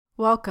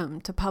Welcome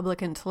to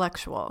Public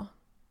Intellectual.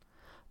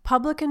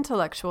 Public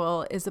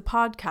Intellectual is a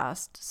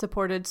podcast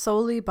supported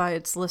solely by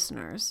its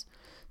listeners.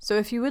 So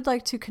if you would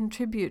like to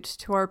contribute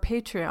to our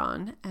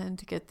Patreon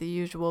and get the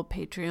usual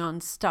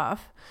Patreon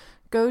stuff,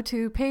 go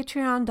to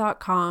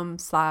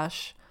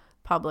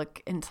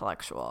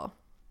patreon.com/publicintellectual.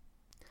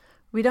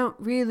 We don't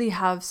really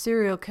have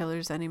serial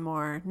killers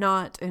anymore,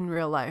 not in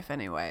real life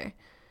anyway.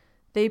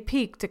 They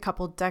peaked a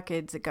couple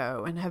decades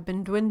ago and have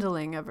been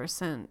dwindling ever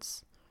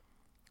since.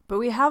 But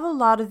we have a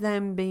lot of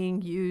them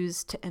being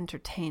used to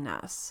entertain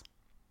us.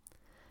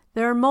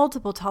 There are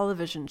multiple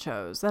television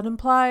shows that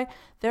imply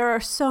there are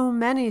so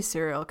many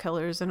serial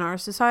killers in our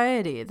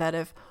society that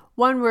if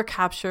one were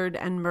captured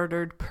and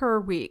murdered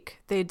per week,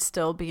 they'd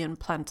still be in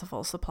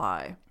plentiful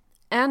supply.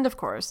 And of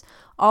course,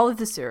 all of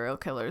the serial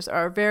killers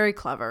are very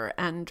clever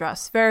and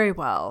dress very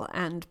well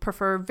and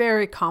prefer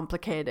very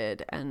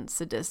complicated and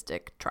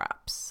sadistic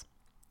traps.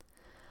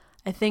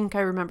 I think I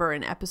remember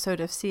an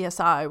episode of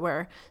CSI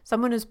where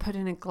someone is put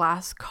in a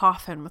glass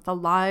coffin with a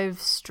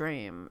live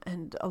stream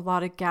and a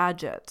lot of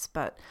gadgets,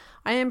 but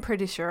I am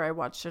pretty sure I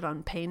watched it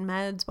on pain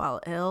meds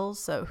while ill,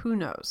 so who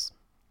knows.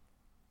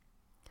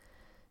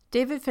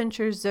 David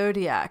Fincher's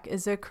Zodiac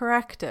is a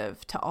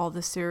corrective to all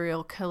the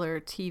serial killer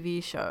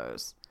TV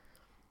shows.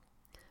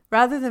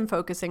 Rather than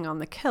focusing on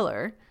the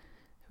killer,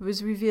 who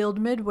was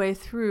revealed midway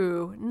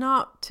through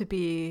not to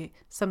be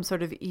some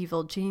sort of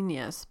evil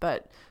genius,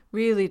 but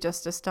really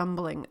just a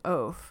stumbling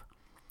oaf,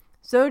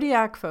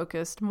 Zodiac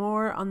focused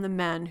more on the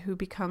men who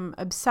become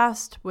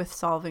obsessed with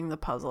solving the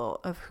puzzle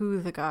of who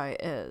the guy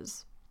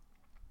is.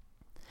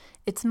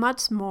 It's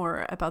much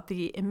more about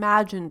the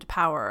imagined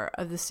power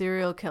of the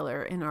serial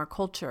killer in our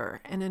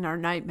culture and in our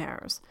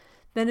nightmares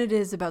than it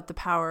is about the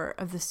power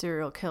of the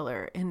serial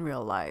killer in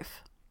real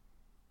life.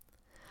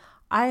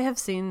 I have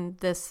seen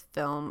this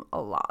film a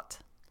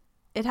lot.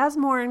 It has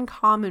more in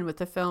common with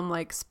a film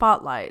like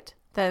Spotlight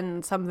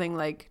than something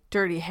like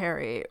Dirty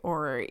Harry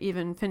or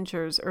even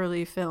Fincher's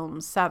early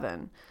film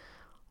Seven,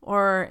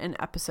 or an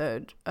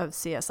episode of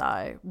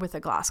CSI with a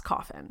glass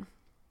coffin.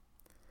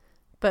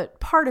 But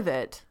part of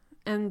it,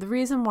 and the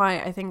reason why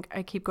I think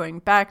I keep going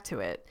back to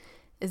it,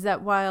 is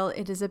that while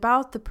it is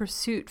about the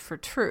pursuit for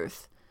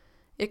truth,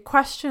 it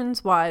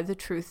questions why the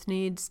truth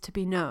needs to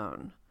be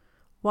known,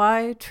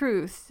 why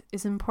truth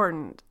is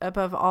important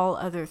above all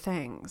other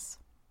things.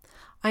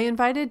 I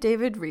invited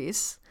David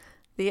Rees,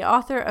 the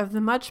author of the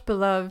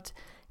much-beloved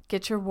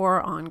Get Your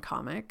War On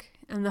comic,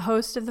 and the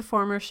host of the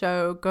former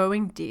show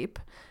Going Deep,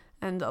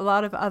 and a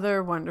lot of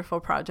other wonderful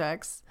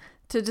projects,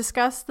 to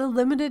discuss the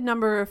limited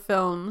number of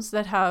films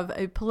that have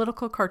a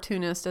political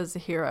cartoonist as the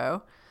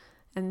hero,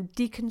 and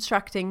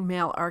deconstructing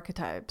male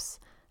archetypes,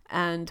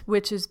 and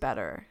which is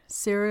better,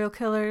 serial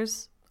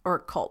killers or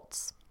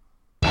cults.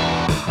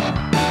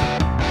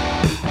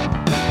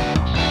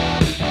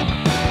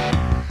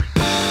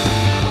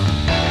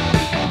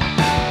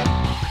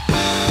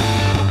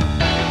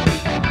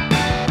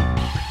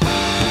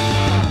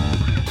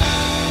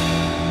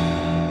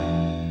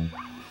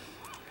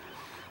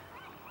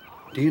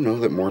 Do you know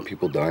that more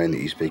people die in the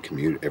East Bay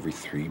commute every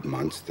 3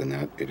 months than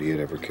that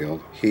idiot ever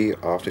killed? He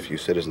offed a few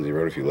citizens, he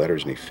wrote a few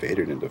letters, and he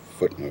faded into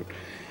footnote.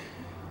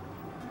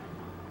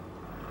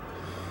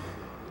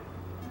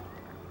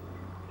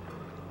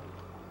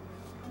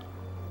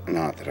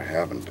 Not that I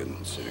haven't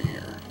been sitting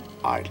here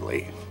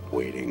idly,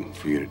 waiting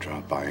for you to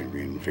drop by and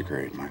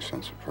reinvigorate my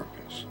sense of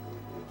purpose.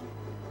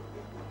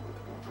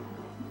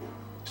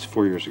 It's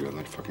 4 years ago,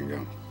 let it fucking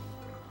go.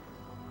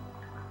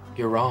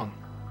 You're wrong.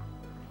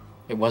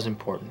 It was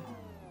important.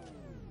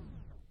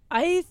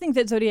 I think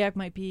that Zodiac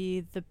might be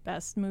the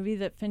best movie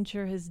that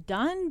Fincher has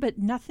done, but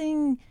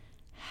nothing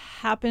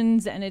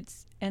happens, and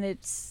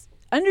it's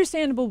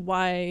understandable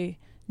why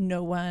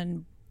no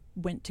one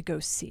went to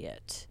go see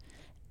it.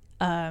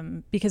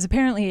 Because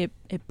apparently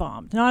it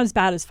bombed. Not as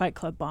bad as Fight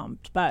Club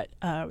bombed, but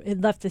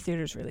it left the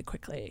theaters really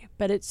quickly.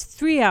 But it's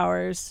 3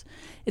 hours.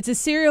 It's a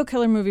serial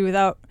killer movie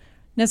without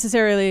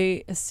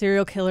necessarily a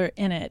serial killer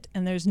in it,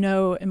 and there's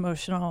no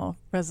emotional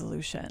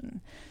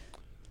resolution.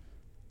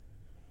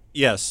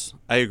 Yes,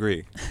 I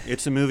agree.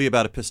 It's a movie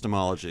about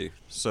epistemology,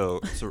 so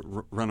it's a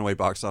runaway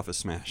box office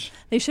smash.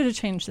 They should have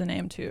changed the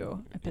name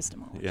to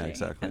Epistemology. Yeah,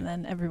 exactly. And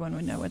then everyone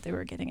would know what they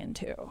were getting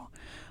into.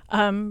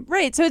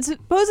 Right, so it's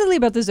supposedly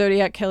about the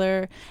Zodiac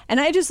killer, and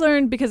I just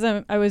learned because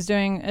I was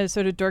doing a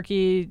sort of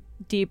dorky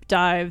deep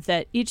dive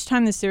that each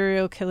time the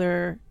serial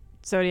killer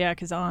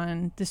Zodiac is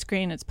on the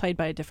screen, it's played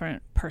by a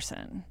different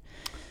person.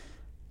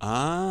 Which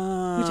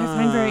I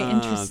find very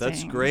interesting.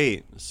 That's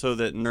great, so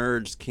that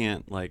nerds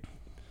can't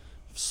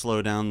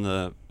slow down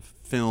the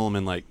film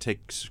and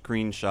take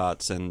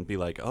screenshots and be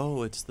like,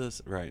 oh, it's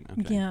this, right?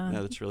 Okay, yeah,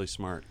 that's really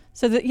smart.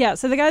 So the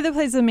guy that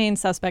plays the main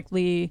suspect,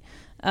 Lee,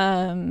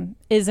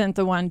 isn't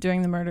the one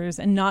doing the murders,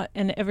 and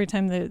every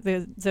time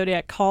the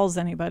Zodiac calls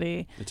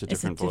anybody, it's a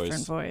different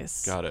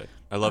voice. Got it.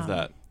 I love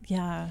that.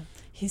 Yeah,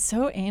 he's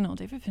so anal.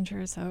 David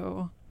Fincher is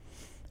so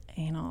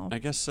anal. I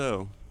guess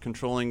so.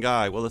 Controlling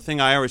guy. Well, the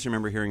thing I always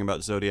remember hearing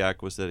about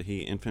Zodiac was that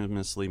he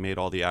infamously made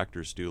all the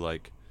actors do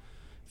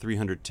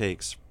 300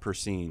 takes per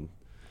scene.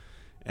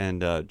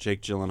 And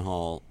Jake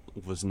Gyllenhaal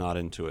was not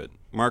into it.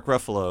 Mark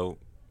Ruffalo,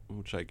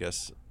 which I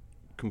guess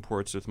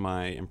comports with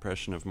my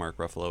impression of Mark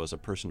Ruffalo as a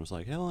person, was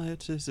like, hell,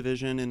 it's his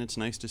vision, and it's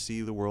nice to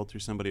see the world through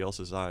somebody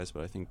else's eyes.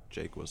 But I think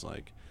Jake was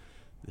like,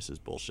 this is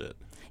bullshit.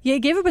 Yeah, he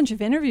gave a bunch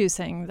of interviews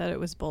saying that it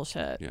was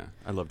bullshit. Yeah,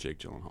 I love Jake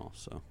Gyllenhaal,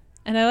 so.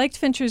 And I liked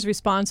Fincher's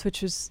response,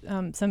 which was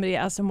somebody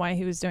asked him why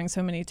he was doing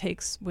so many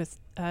takes with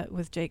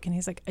Jake, and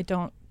he's like, I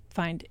don't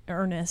find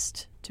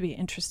Ernest to be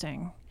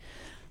interesting,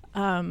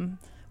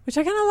 which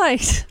I kind of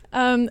liked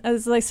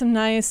as like some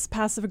nice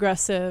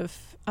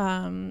passive-aggressive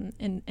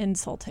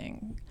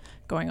insulting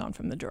going on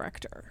from the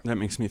director. That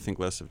makes me think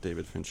less of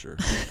David Fincher,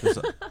 because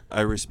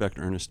I respect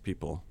earnest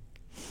people.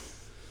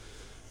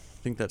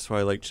 I think that's why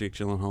I like Jake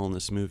Gyllenhaal in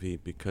this movie,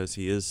 because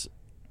he is...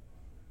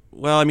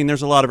 Well, I mean,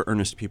 there's a lot of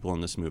earnest people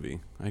in this movie.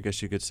 I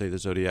guess you could say the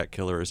Zodiac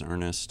killer is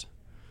earnest.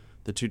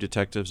 The two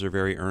detectives are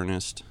very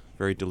earnest,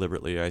 very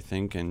deliberately, I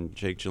think, and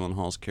Jake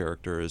Gyllenhaal's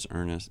character is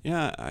earnest.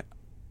 Yeah,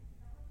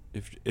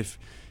 if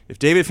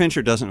David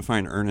Fincher doesn't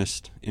find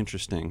Ernest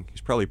interesting,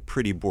 he's probably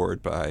pretty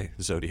bored by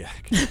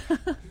Zodiac.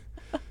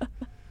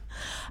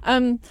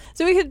 So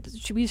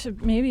we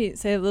should maybe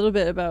say a little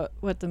bit about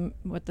what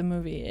the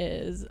movie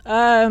is,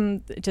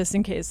 just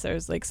in case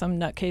there's like some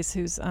nutcase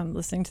who's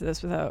listening to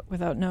this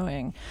without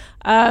knowing,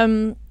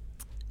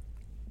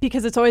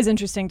 because it's always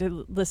interesting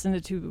to listen to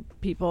two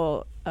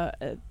people,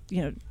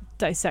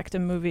 dissect a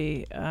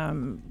movie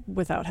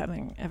without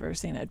having ever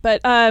seen it. But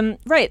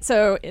right,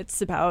 so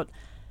it's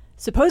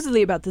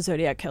supposedly about the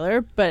Zodiac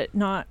killer, but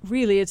not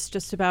really. It's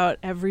just about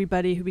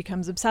everybody who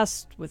becomes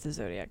obsessed with the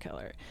Zodiac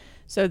killer.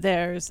 So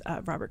there's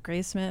Robert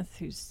Graysmith,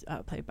 who's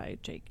played by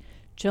Jake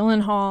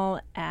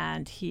Gyllenhaal,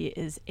 and he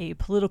is a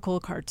political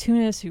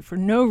cartoonist who for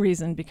no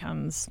reason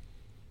becomes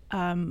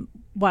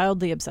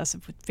wildly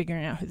obsessive with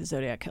figuring out who the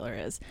Zodiac killer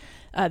is.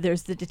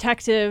 There's the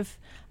detective,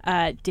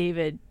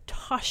 David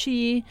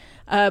Toschi,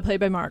 played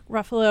by Mark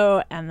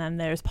Ruffalo, and then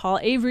there's Paul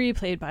Avery,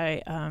 played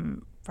by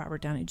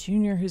Robert Downey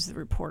Jr., who's the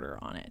reporter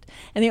on it.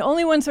 And the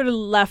only one sort of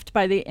left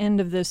by the end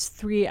of this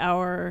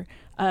 3-hour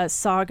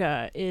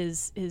saga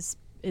is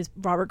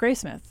Robert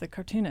Graysmith, the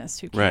cartoonist,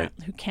 who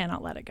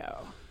cannot let it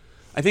go.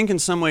 I think in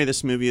some way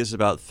this movie is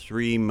about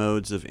 3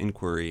 modes of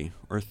inquiry,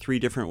 or 3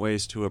 different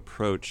ways to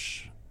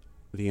approach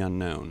the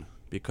unknown,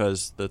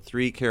 because the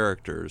 3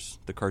 characters,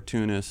 the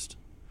cartoonist,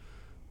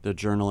 the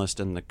journalist,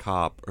 and the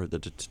cop, or the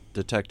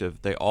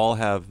detective, they all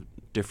have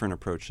different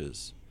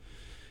approaches.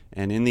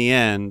 And in the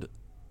end,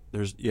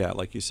 there's,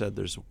 like you said,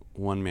 there's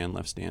one man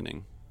left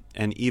standing.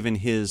 And even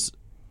his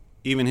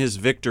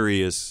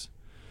victory is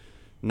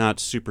not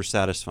super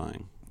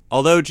satisfying.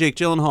 Although Jake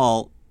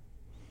Gyllenhaal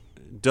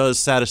does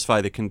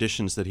satisfy the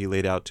conditions that he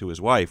laid out to his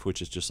wife,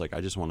 which is just like,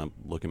 I just want to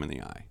look him in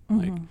the eye. Mm-hmm.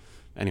 Like,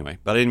 anyway,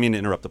 but I didn't mean to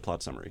interrupt the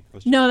plot summary.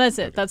 No, that's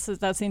it. Okay.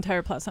 That's the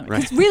entire plot summary.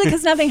 Right.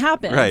 Because nothing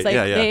happens. Right,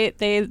 like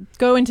they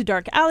go into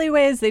dark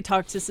alleyways, they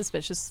talk to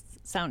suspicious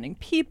sounding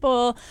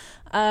people,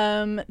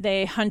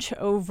 they hunch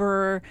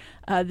over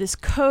this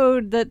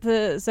code that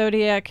the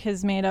Zodiac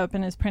has made up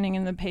and is printing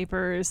in the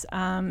papers,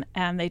 and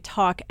they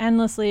talk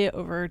endlessly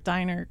over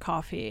diner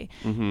coffee,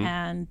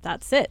 and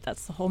that's it.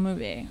 That's the whole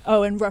movie.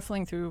 Oh, and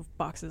ruffling through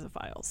boxes of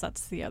files.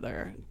 That's the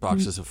other...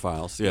 Boxes of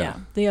files, yeah.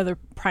 The other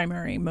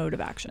primary mode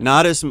of action.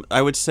 Not as...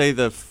 I would say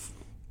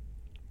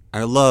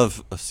I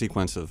love a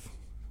sequence of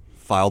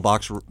file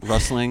box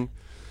rustling.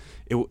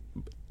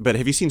 But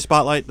have you seen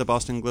Spotlight, the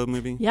Boston Globe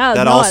movie? Yeah,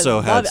 that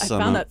also had I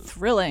found that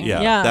thrilling.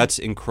 Yeah, that's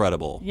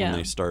incredible when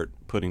they start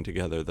putting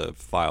together the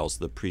files,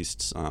 the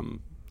priest's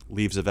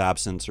leaves of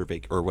absence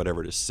or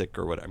whatever it is, sick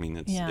or what. I mean,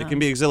 it can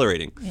be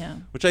exhilarating. Yeah.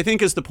 Which I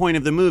think is the point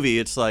of the movie.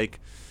 It's like,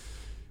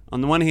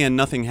 on the one hand,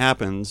 nothing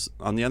happens.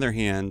 On the other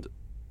hand,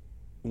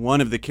 one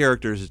of the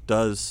characters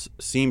does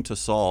seem to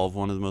solve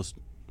one of the most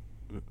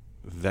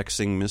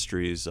vexing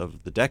mysteries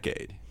of the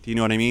decade. Do you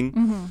know what I mean?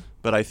 Mm-hmm.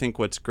 But I think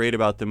what's great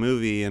about the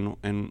movie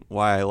and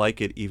why I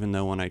like it, even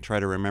though when I try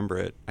to remember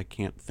it, I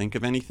can't think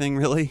of anything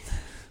really,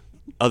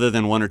 other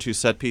than 1 or 2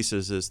 set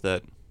pieces, is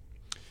that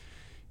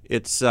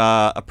it's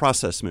a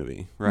process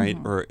movie, right?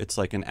 Mm-hmm. Or it's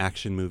like an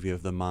action movie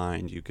of the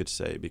mind, you could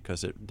say,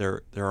 because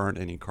there aren't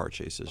any car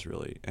chases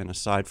really. And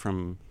aside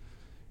from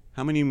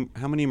how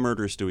many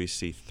murders do we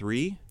see?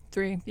 3?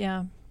 3,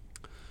 yeah.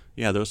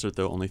 Yeah, those are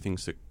the only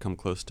things that come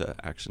close to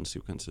action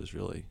sequences,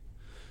 really.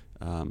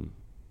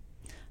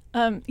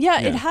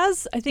 It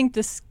has, I think,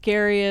 the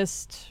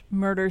scariest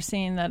murder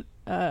scene that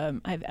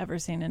I've ever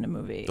seen in a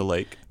movie. The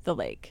lake. The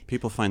lake.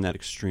 People find that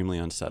extremely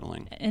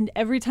unsettling. And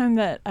every time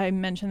that I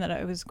mentioned that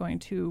I was going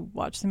to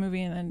watch the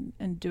movie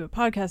and do a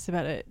podcast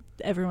about it,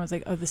 everyone was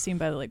like, oh, the scene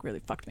by the lake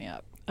really fucked me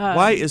up.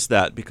 Why is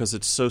that? Because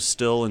it's so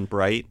still and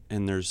bright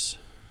and there's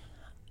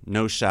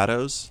no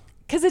shadows?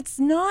 Because it's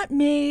not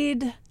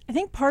made... I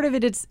think part of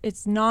it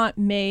it's not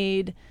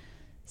made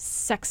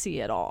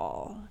sexy at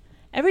all.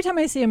 Every time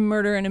I see a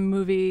murder in a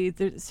movie,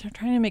 they're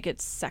trying to make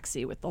it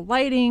sexy with the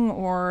lighting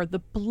or the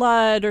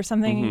blood or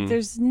something. Mm-hmm.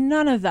 There's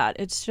none of that.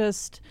 It's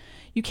just,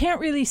 you can't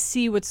really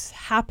see what's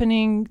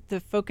happening. The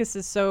focus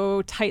is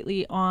so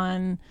tightly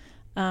on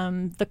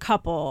the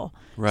couple.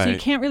 So you Right.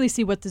 can't really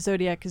see what the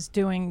Zodiac is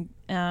doing.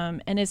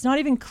 And it's not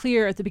even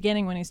clear at the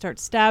beginning when he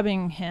starts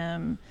stabbing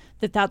him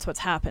that that's what's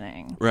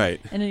happening.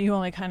 Right. And then you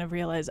only kind of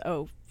realize,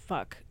 oh,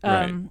 fuck.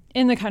 Right.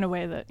 In the kind of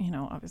way that,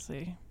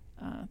 obviously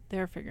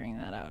they're figuring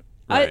that out.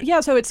 Right.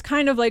 So it's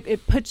kind of like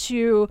it puts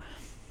you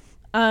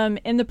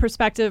in the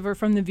perspective or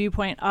from the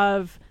viewpoint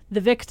of the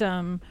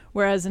victim,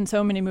 whereas in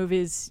so many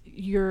movies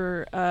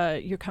you're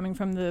coming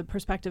from the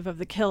perspective of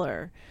the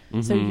killer,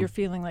 so you're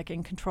feeling like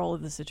in control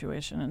of the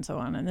situation and so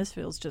on. And this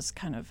feels just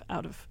kind of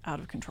out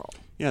of control.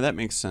 Yeah, that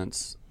makes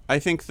sense. I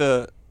think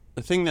the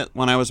thing that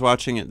when I was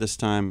watching it this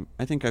time,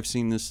 I think I've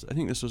seen this. I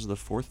think this was the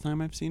fourth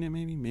time I've seen it,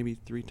 maybe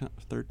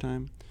third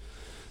time.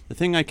 The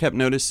thing I kept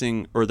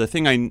noticing, or the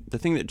thing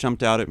that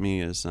jumped out at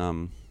me is,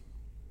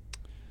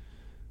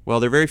 well,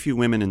 there are very few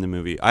women in the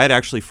movie. I had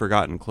actually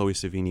forgotten Chloe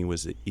Sevigny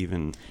was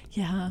even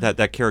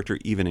that character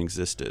even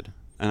existed,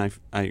 and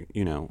I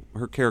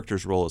her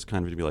character's role is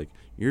kind of to be like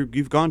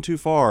you've gone too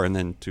far, and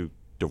then to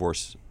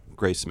divorce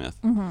Gray Smith.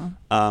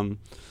 But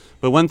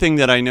one thing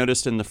that I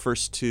noticed in the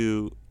first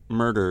two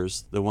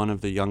murders, the one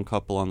of the young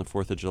couple on the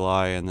 4th of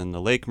July and then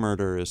the Lake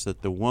murder, is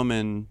that the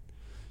woman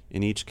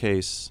in each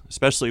case,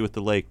 especially with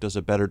the Lake, does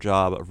a better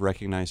job of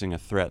recognizing a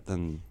threat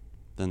than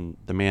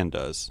the man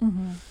does.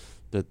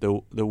 That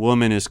the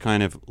woman is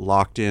kind of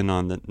locked in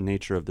on the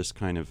nature of this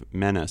kind of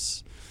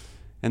menace.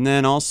 And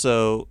then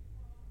also,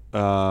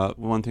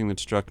 one thing that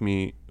struck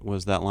me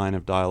was that line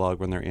of dialogue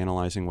when they're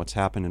analyzing what's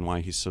happened and why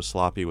he's so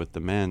sloppy with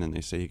the men, and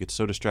they say he gets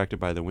so distracted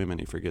by the women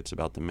he forgets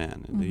about the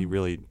men. And he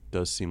really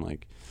does seem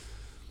like,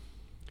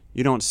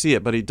 you don't see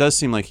it, but he does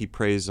seem like he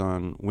preys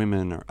on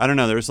women. Or I don't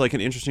know, there's like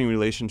an interesting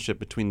relationship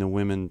between the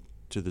women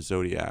to the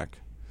Zodiac.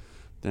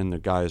 Then the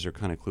guys are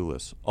kind of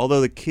clueless.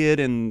 Although the kid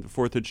in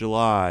 4th of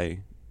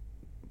July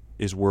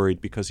is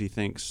worried because he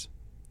thinks,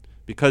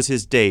 because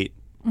his date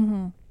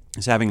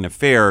is having an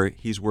affair,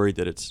 he's worried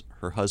that it's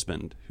her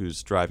husband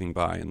who's driving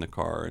by in the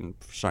car and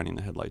shining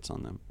the headlights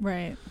on them.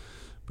 Right.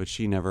 But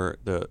she never,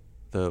 the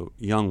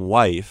young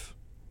wife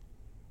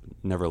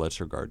never lets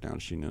her guard down.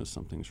 She knows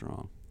something's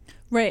wrong.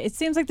 Right. It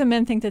seems like the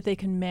men think that they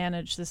can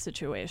manage the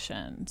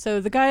situation. So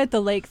the guy at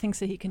the lake thinks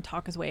that he can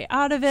talk his way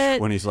out of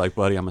it. When he's like,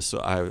 buddy,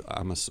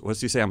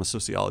 what's he say? I'm a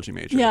sociology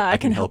major. Yeah, I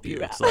can help you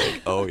you. out. It's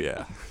like, oh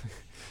yeah.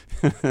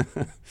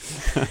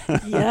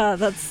 Yeah,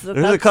 there's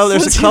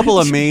a couple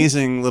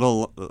amazing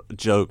little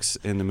jokes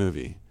in the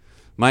movie.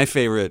 My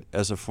favorite,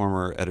 as a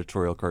former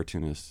editorial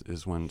cartoonist,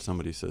 is when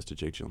somebody says to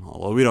Jake Gyllenhaal,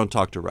 well, we don't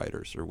talk to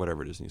writers, or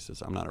whatever it is, and he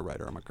says, I'm not a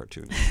writer, I'm a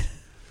cartoonist.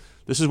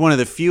 This is one of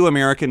the few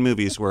American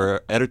movies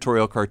where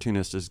editorial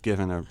cartoonist is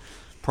given a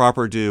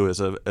proper due as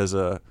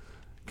a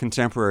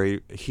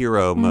contemporary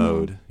hero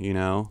mode,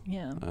 Yeah.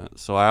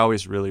 So I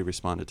always really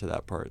responded to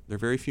that part. There are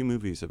very few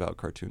movies about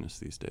cartoonists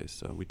these days,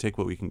 so we take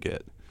what we can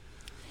get.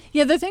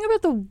 Yeah, the thing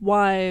about the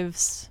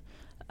wives,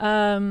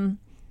 now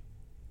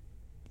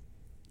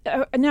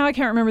I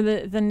can't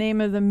remember the name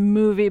of the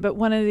movie, but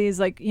one of these,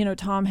 like,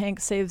 Tom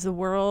Hanks saves the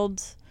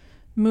world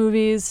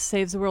movies,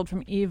 saves the world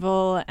from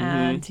evil,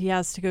 and he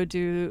has to go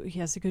do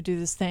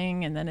this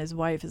thing, and then his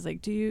wife is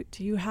like, do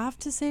you have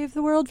to save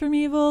the world from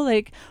evil?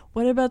 Like,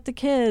 what about the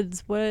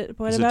kids? What Is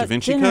about it Da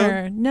Vinci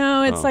dinner? Code?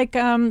 No, it's like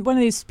one of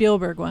these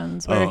Spielberg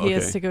ones where he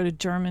has okay. to go to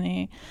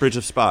Germany. Bridge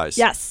of Spies.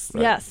 Yes,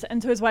 Right. yes.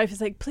 And so his wife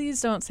is like,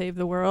 please don't save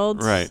the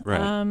world. Right.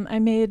 I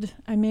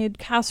made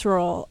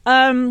casserole.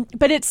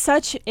 But it's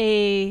such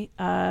a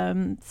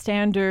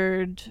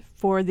standard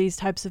for these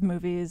types of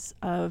movies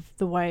of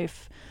the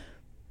wife,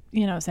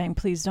 saying,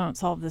 please don't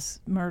solve this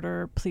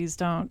murder, please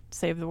don't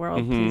save the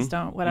world, please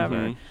don't,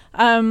 whatever.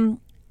 I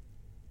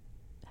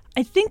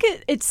think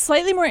it's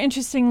slightly more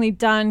interestingly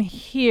done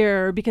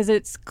here because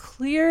it's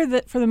clear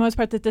that for the most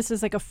part that this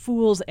is like a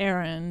fool's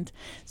errand.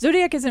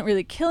 Zodiac isn't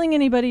really killing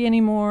anybody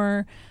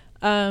anymore.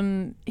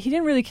 He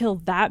didn't really kill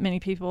that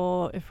many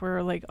people if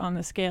we're like on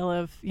the scale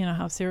of,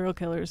 how serial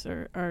killers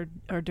are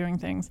doing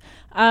things.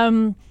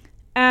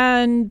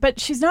 But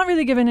she's not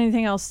really given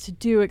anything else to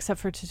do except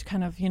for to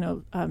kind of,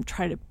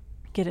 try to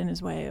get in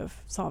his way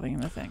of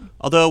solving the thing.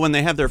 Although when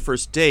they have their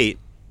first date,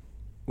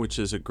 which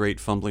is a great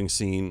fumbling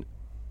scene,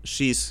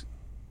 she's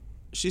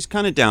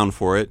kind of down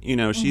for it.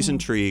 She's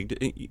intrigued.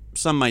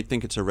 Some might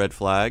think it's a red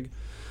flag,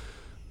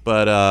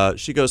 but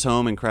she goes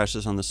home and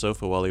crashes on the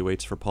sofa while he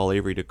waits for Paul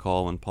Avery to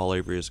call, and Paul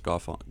Avery has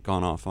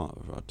gone off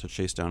to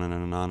chase down an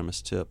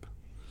anonymous tip.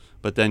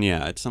 But then,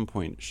 at some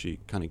point she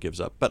kind of gives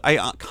up. But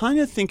I kind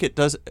of think it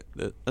does.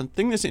 The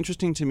thing that's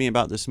interesting to me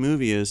about this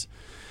movie is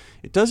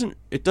it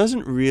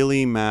doesn't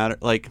really matter.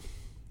 Like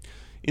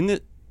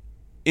in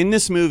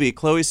this movie,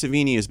 Chloe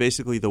Sevigny is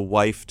basically the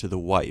wife to the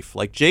wife.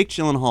 Like Jake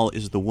Gyllenhaal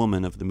is the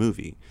woman of the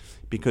movie,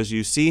 because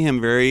you see him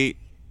very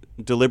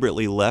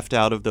deliberately left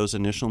out of those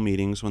initial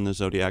meetings when the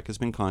Zodiac has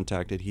been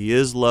contacted. He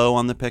is low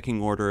on the pecking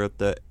order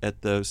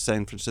at the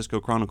San Francisco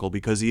Chronicle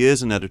because he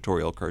is an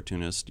editorial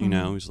cartoonist.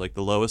 He's like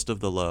the lowest of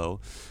the low.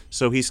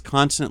 So he's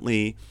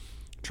constantly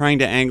trying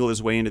to angle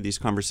his way into these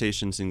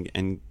conversations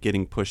and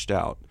getting pushed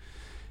out.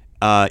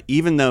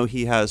 Even though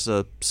he has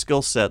a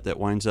skill set that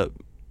winds up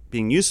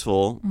being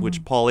useful,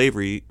 which Paul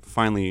Avery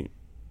finally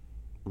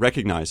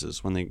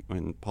recognizes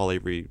when Paul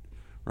Avery,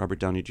 Robert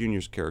Downey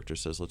Jr.'s character,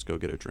 says, "Let's go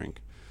get a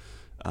drink."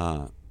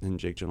 And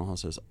Jake Gyllenhaal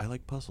says, "I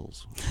like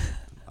puzzles."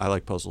 I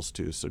like puzzles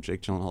too. So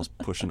Jake Gyllenhaal's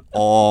pushing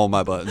all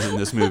my buttons in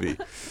this movie.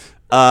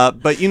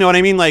 But you know what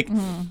I mean? Like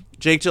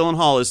Jake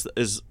Gyllenhaal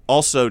is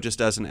also,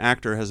 just as an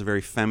actor, has a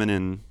very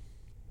feminine,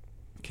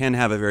 can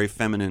have a very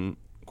feminine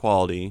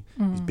quality.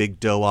 He's big,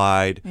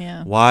 doe-eyed,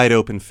 wide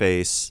open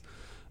face.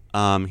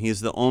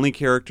 He's the only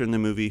character in the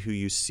movie who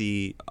you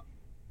see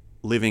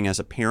living as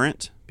a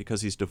parent,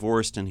 because he's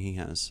divorced and he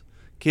has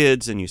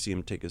kids, and you see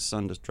him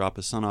drop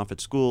his son off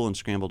at school and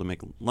scramble to make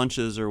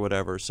lunches or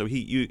whatever. So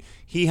he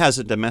has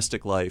a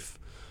domestic life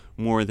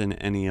more than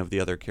any of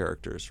the other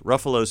characters.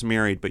 Ruffalo's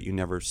married, but you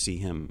never see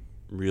him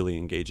really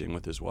engaging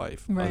with his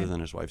wife, other than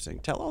his wife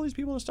saying, "Tell all these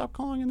people to stop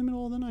calling in the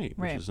middle of the night,"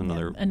 which is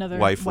another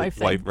wife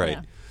thing,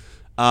 right?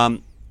 Yeah.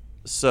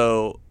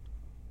 So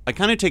I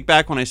kind of take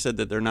back when I said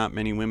that there are not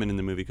many women in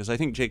the movie, because I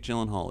think Jake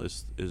Gyllenhaal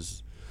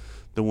is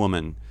the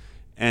woman,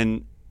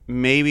 and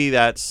maybe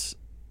that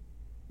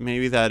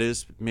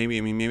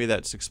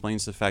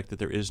explains the fact that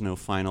there is no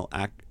final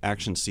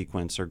action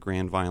sequence or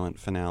grand violent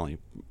finale.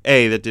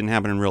 A, that didn't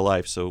happen in real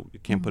life, so you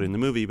can't put it in the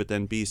movie, but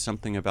then B,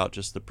 something about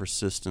just the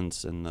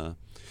persistence and the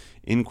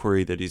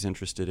inquiry that he's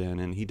interested in.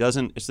 And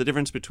it's the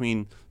difference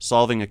between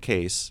solving a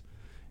case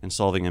and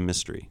solving a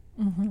mystery,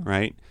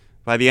 right?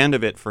 By the end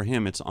of it, for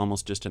him, it's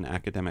almost just an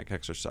academic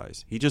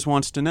exercise. He just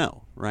wants to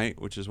know, right?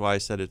 Which is why I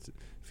said it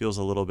feels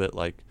a little bit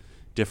like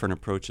different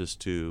approaches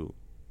to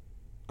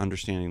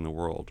understanding the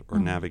world or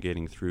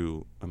navigating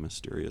through a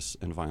mysterious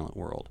and violent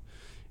world.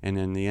 And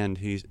in the end,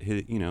 he's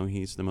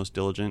the most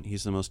diligent,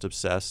 he's the most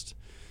obsessed,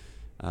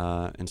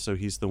 and so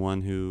he's the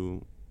one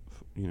who,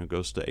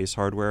 goes to Ace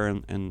Hardware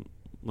and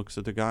looks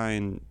at the guy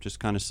and just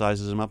kind of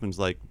sizes him up and is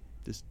like,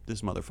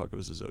 this motherfucker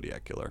was a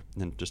Zodiac killer,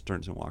 and then just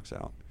turns and walks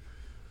out.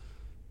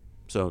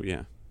 So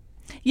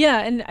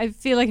yeah, and I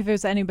feel like if it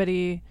was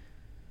anybody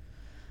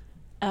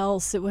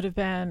else, it would have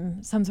been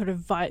some sort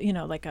of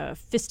like a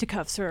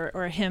fisticuffs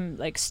or him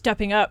like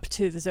stepping up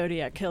to the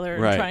Zodiac killer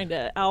and trying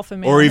to alpha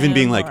male, or even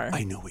being like,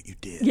 "I know what you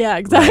did." Yeah,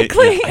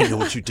 exactly. Right? Yeah, I know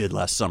what you did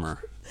last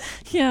summer.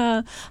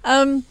 Yeah.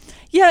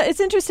 It's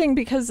interesting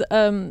because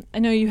I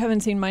know you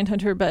haven't seen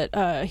Mindhunter, but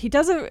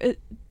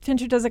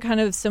Fincher does a kind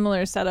of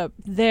similar setup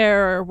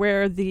there,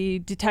 where the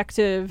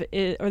detective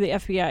or the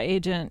FBI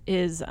agent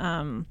is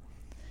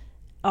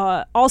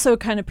also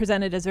kind of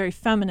presented as very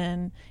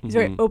feminine. He's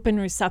very open,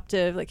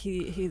 receptive. Like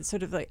he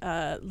sort of like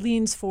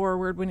leans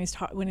forward when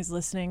he's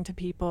listening to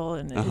people,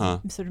 and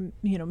it sort of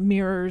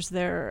mirrors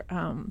their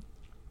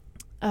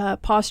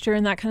posture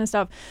and that kind of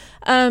stuff.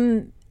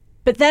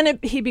 But then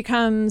he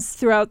becomes,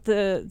 throughout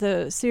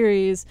the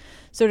series,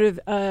 sort of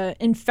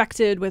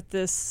infected with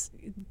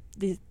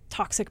the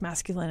toxic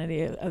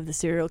masculinity of the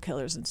serial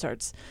killers, and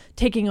starts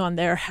taking on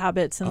their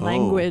habits and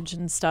language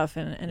and stuff,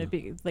 and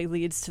it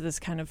leads to this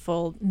kind of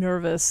full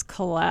nervous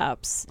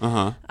collapse.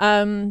 I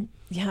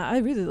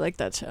really like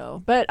that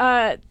show. But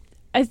I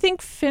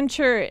think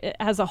Fincher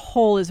as a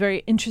whole is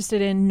very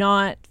interested in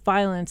not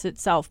violence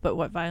itself, but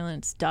what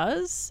violence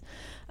does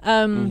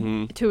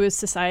to a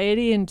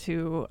society and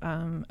to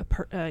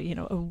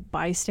a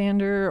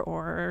bystander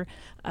or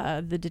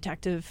the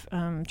detective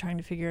trying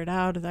to figure it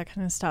out, or that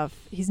kind of stuff.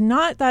 He's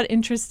not that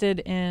interested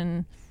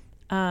in,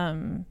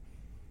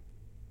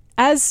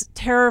 as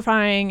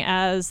terrifying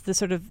as the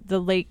sort of the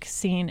lake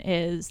scene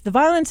is, the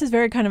violence is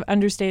very kind of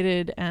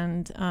understated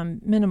and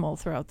minimal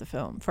throughout the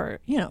film for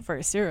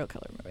a serial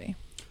killer movie.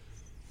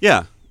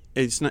 Yeah.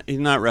 He's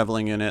not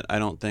reveling in it, I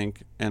don't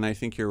think. And I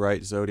think you're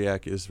right.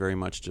 Zodiac is very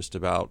much just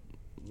about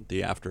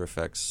the after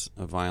effects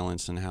of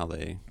violence and how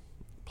they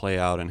play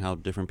out and how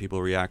different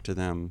people react to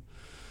them.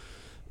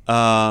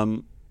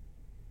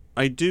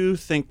 I do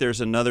think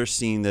there's another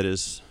scene that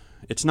it's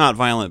not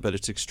violent, but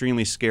it's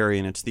extremely scary,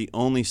 and it's the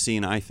only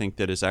scene I think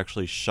that is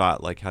actually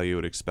shot like how you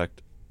would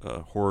expect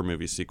a horror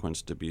movie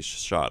sequence to be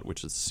shot,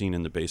 which is the scene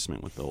in the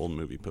basement with the old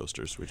movie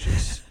posters, which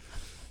is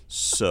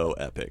so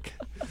epic.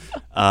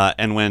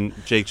 And when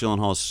Jake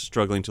Gyllenhaal is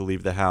struggling to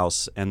leave the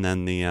house, and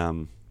then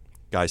the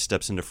guy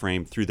steps into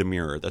frame through the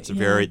mirror.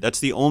 That's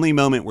the only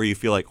moment where you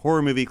feel like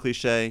horror movie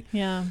cliche.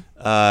 Yeah.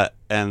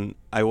 And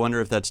I wonder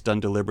if that's done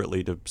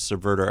deliberately to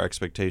subvert our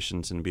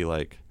expectations and be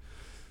like,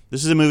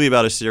 this is a movie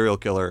about a serial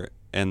killer,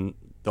 and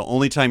the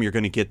only time you're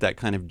going to get that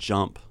kind of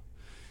jump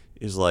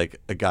is like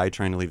a guy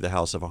trying to leave the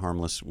house of a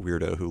harmless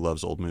weirdo who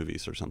loves old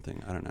movies or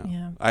something. I don't know.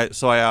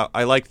 Yeah.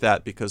 I like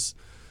that because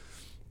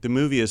the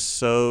movie is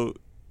so,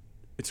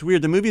 it's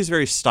weird. The movie is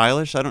very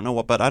stylish. I don't know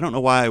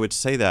why I would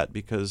say that,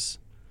 because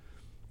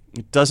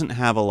it doesn't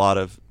have a lot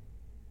of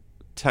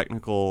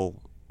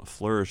technical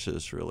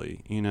flourishes,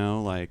 really,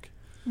 like...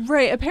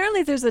 Right.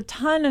 Apparently there's a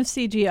ton of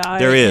CGI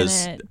there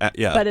is. in it,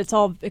 but it's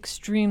all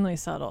extremely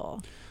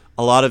subtle.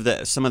 A lot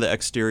of some of the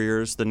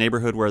exteriors, the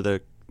neighborhood where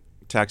the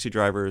taxi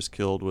driver is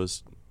killed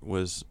was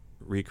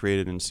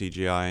recreated in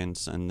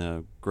CGI, and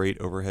the great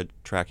overhead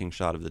tracking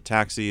shot of the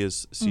taxi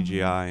is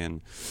CGI,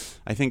 and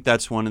I think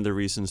that's one of the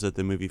reasons that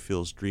the movie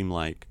feels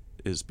dreamlike,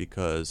 is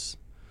because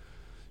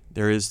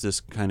there is this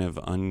kind of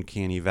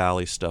uncanny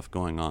valley stuff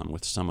going on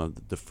with some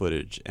of the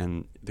footage,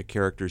 and the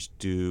characters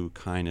do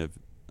kind of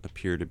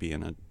appear to be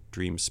in a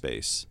dream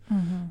space.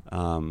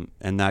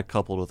 And that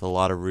coupled with a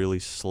lot of really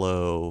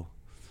slow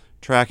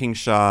tracking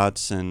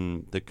shots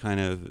and the kind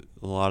of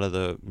a lot of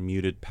the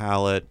muted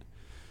palette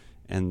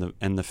and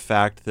the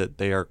fact that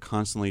they are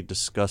constantly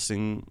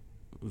discussing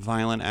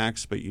violent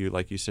acts, but you,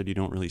 like you said, you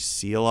don't really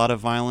see a lot of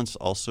violence,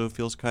 also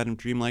feels kind of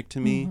dreamlike to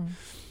me.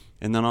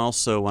 And then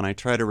also when I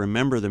try to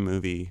remember the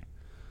movie,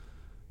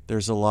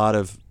 there's a lot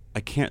of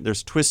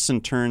there's twists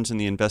and turns in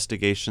the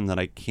investigation that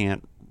I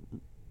can't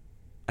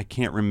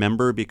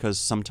remember, because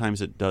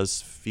sometimes it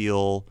does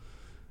feel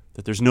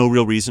that there's no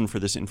real reason for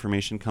this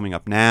information coming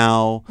up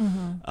now.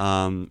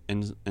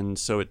 And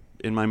so it,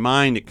 in my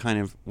mind, it kind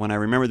of, when I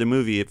remember the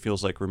movie, it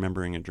feels like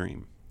remembering a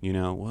dream. You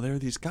know, well, there are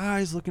these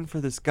guys looking for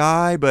this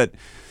guy, but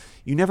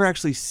you never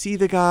actually see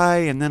the guy,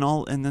 and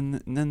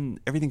then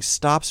everything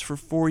stops for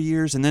 4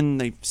 years, and then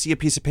they see a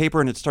piece of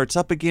paper and it starts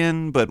up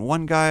again, but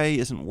one guy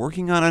isn't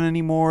working on it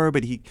anymore,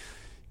 but he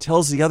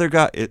tells the other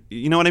guy,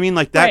 you know what I mean?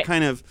 Like that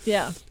kind of,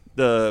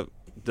 the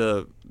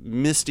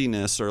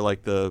mistiness or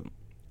like the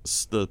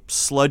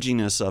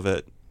sludginess of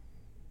it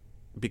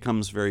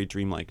becomes very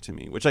dreamlike to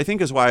me, which I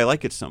think is why I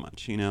like it so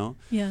much, you know?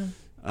 Yeah.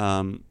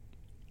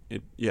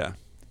 Yeah.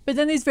 But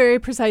then these very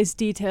precise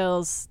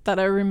details that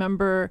I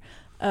remember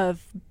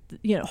of,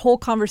 you know, whole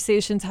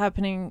conversations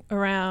happening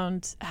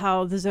around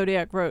how the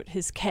Zodiac wrote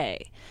his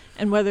K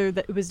and whether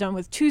that it was done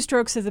with 2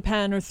 strokes of the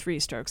pen or 3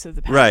 strokes of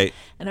the pen. Right.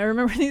 And I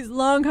remember these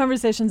long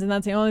conversations, and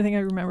that's the only thing I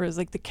remember is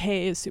like the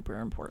K is super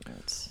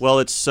important. Well,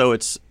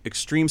 it's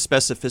extreme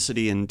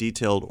specificity and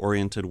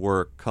detailed-oriented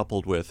work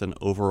coupled with an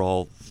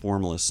overall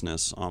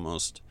formlessness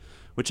almost,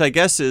 which I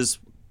guess is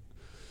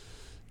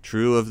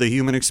true of the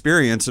human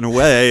experience in a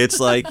way. It's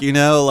like, you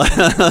know,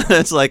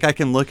 it's like I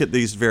can look at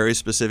these very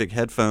specific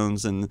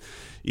headphones and,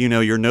 you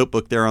know, your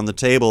notebook there on the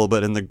table,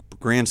 but in the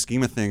grand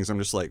scheme of things, I'm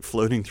just like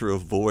floating through a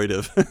void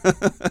of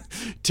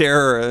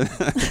terror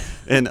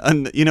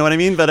and you know what I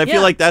mean? But I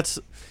feel like that's,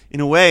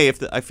 in a way,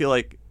 I feel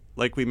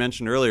like we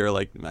mentioned earlier,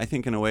 like I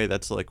think in a way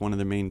that's like one of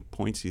the main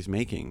points he's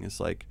making is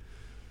like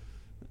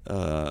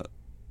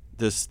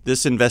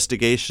this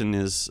investigation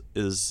is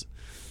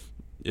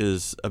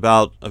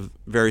about a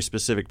very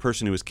specific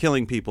person who is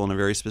killing people in a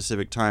very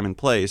specific time and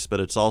place, but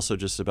it's also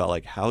just about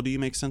like, how do you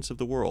make sense of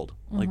the world?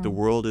 Like the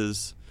world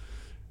is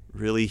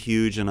really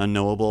huge and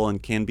unknowable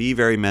and can be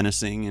very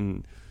menacing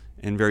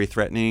and very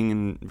threatening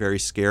and very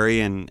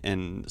scary,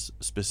 and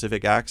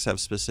specific acts have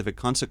specific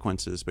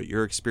consequences, but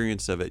your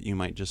experience of it, you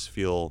might just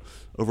feel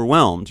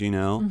overwhelmed, you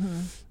know?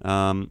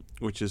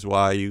 Which is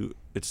why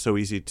it's so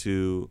easy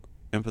to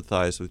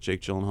empathize with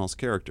Jake Gyllenhaal's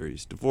character.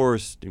 He's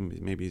divorced,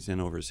 maybe he's in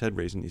over his head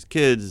raising these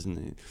kids,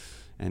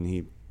 and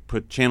he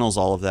channels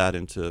all of that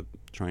into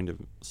trying to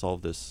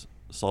solve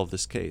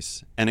this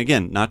case. And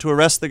again, not to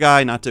arrest the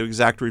guy, not to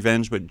exact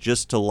revenge, but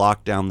just to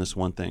lock down this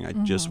one thing. I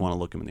just want to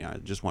look him in the eye. I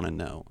just want to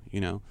know, you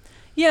know?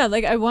 Yeah,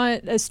 like I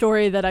want a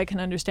story that I can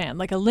understand,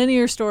 like a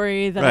linear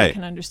story that I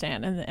can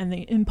understand, and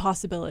the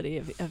impossibility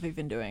of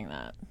even doing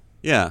that.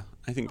 Yeah,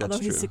 I think that's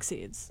true. true. He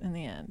succeeds in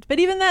the end. But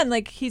even then,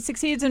 like he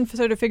succeeds in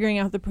sort of figuring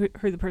out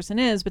who the person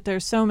is, but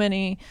there's so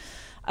many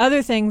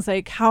other things,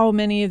 like how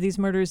many of these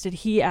murders did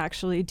he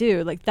actually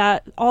do? Like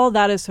that, all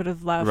that is sort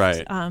of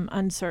left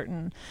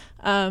uncertain.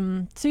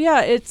 So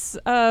yeah, it's...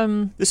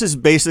 This is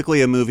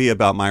basically a movie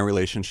about my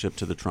relationship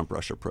to the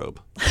Trump-Russia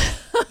probe.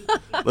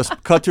 Let's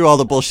cut through all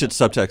the bullshit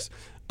subtext.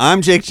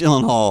 I'm Jake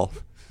Gyllenhaal.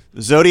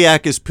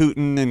 Zodiac is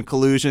Putin in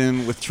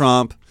collusion with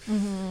Trump.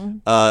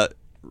 Mark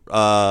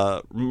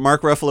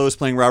Ruffalo is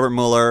playing Robert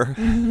Mueller.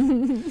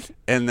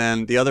 And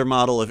then the other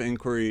model of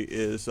inquiry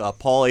is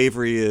Paul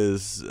Avery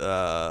is,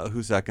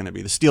 who's that going to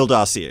be? The Steele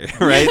dossier,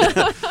 right?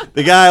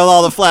 The guy with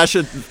all the flash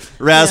of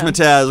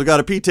razzmatazz. We got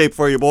a P-tape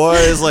for you,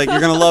 boys. Like, you're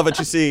going to love what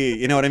you see.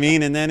 You know what I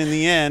mean? And then in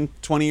the end,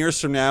 20 years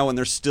from now, when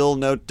there's still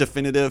no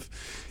definitive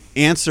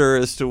answer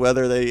as to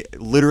whether they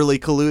literally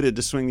colluded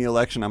to swing the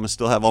election, I'm going to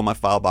still have all my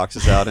file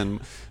boxes out,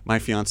 and my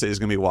fiance is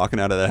going to be walking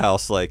out of the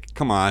house like,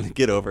 come on,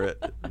 get over it.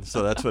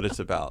 So that's what it's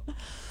about.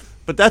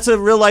 But that's a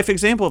real life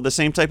example of the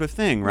same type of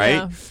thing, right?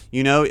 Yeah.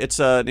 You know, it's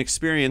an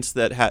experience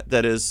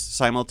that is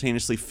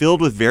simultaneously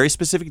filled with very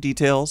specific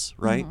details,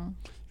 right?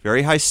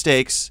 Very high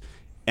stakes,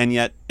 and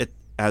yet it,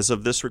 as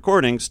of this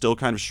recording, still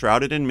kind of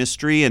shrouded in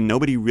mystery, and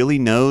nobody really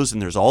knows,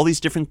 and there's all these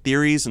different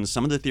theories, and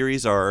some of the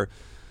theories are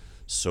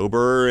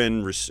sober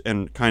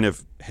and kind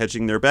of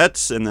hedging their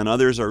bets, and then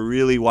others are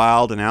really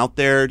wild and out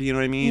there. Do you know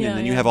what I mean? And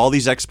then you have all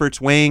these experts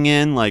weighing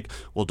in, like,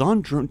 well,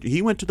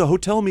 he went to the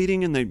hotel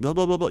meeting and they blah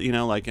blah blah blah. You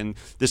know, like, and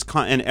this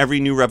and every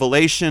new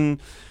revelation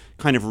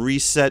kind of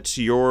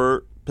resets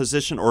your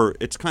position, or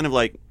it's kind of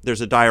like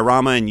there's a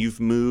diorama and you've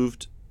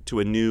moved to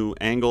a new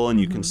angle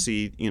and you can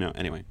see. You know,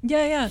 anyway.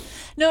 Yeah.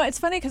 No, it's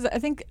funny because I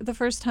think the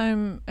first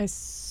time I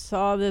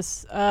saw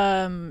this,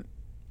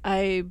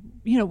 I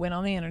went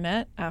on the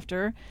internet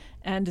after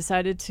and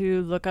decided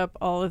to look up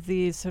all of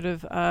these sort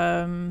of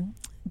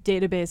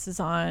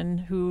databases on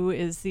who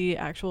is the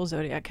actual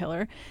Zodiac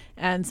killer.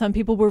 And some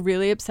people were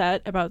really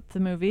upset about the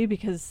movie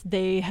because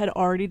they had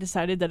already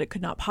decided that it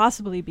could not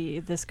possibly be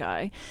this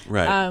guy.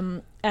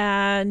 Right.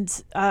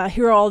 And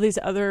here are all these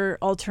other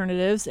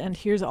alternatives, and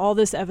here's all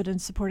this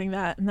evidence supporting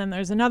that. And then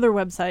there's another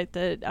website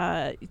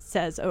that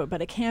says, oh,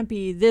 but it can't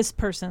be this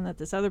person that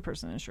this other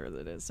person is sure that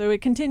it is. So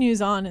it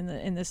continues on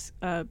in this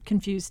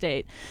confused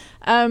state.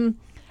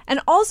 And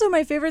also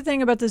my favorite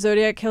thing about the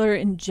Zodiac killer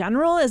in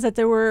general is that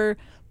there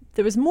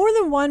was more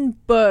than one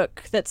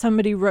book that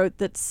somebody wrote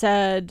that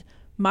said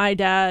my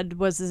dad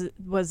was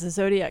a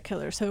Zodiac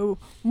killer. So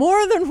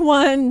more than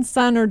one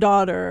son or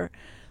daughter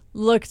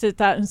looked at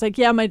that and was like,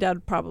 yeah, my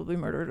dad probably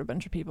murdered a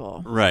bunch of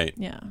people. Right.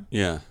 Yeah.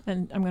 Yeah.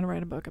 And I'm going to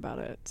write a book about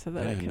it so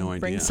that I can no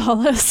bring idea.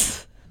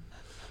 solace.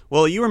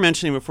 Well, you were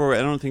mentioning before, I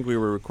don't think we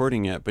were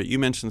recording yet, but you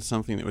mentioned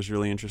something that was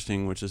really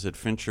interesting, which is that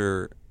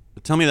Fincher,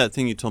 tell me that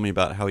thing you told me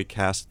about how he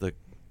cast the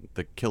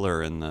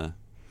killer in the...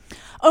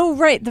 Oh,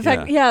 right. The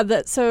fact,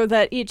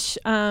 that each,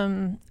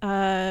 in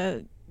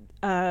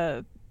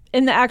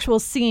the actual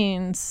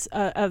scenes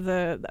of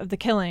the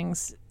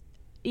killings,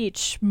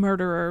 each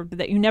murderer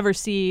that you never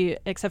see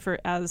except for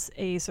as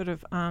a sort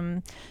of,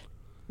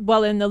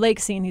 well, in the lake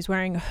scene, he's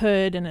wearing a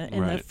hood, and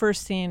in the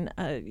first scene,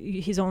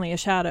 he's only a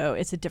shadow.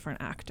 It's a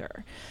different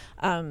actor.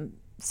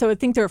 So I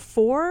think there are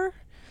 4.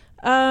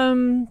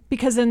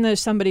 Because then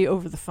there's somebody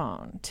over the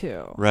phone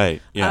too.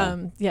 Right.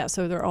 Yeah.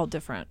 So they're all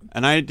different.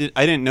 And I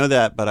didn't know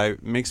that, but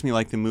it makes me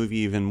like the movie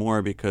even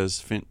more because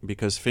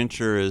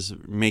Fincher is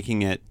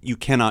making it. You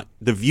cannot,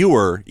 the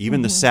viewer,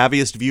 even the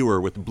savviest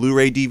viewer with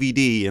Blu-ray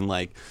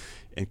DVD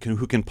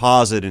who can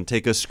pause it and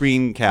take a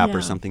screen cap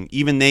or something.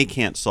 Even they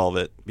can't solve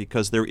it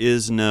because there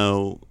is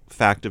no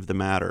fact of the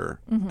matter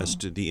as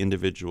to the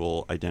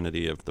individual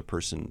identity of the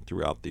person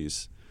throughout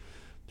these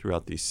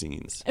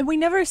scenes. And we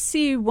never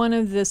see one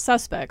of the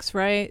suspects,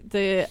 right?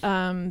 They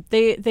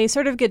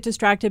sort of get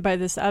distracted by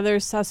this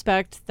other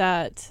suspect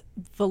that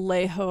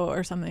Vallejo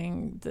or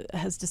something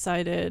has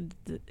decided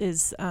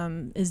is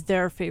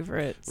their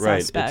favorite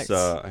suspect.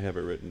 Right. I have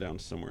it written down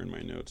somewhere in my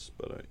notes,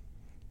 but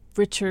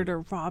Richard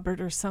or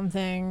Robert or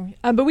something.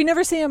 But we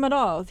never see him at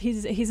all.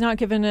 He's not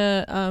given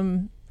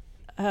a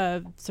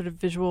sort of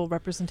visual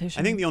representation.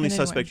 I think the only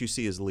suspect you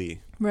see is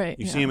Lee. Right.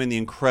 You see him in the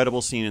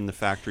incredible scene in the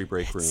factory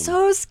break room.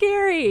 So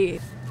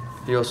scary.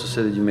 He also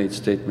said that you made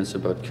statements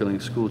about killing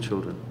school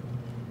children.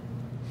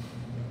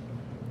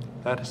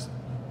 That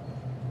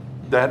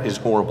is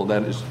horrible.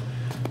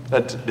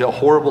 That's a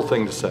horrible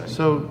thing to say.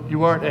 So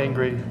you aren't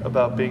angry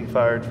about being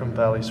fired from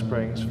Valley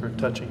Springs for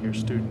touching your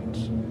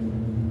students?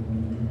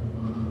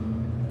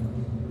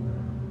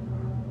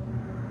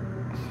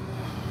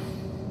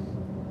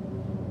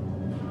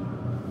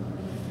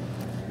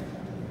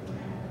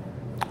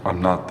 I'm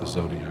not the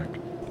Zodiac.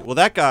 Well,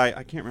 that guy,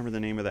 I can't remember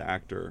the name of the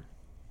actor.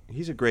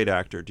 He's a great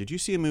actor. Did you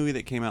see a movie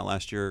that came out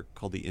last year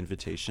called The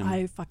Invitation?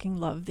 I fucking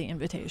love The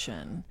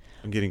Invitation.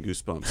 I'm getting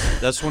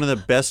goosebumps. That's one of the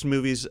best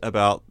movies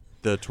about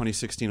the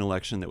 2016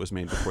 election that was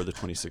made before the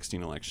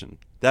 2016 election.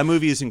 That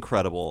movie is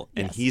incredible,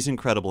 and he's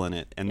incredible in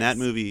it. And that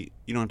movie,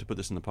 you don't have to put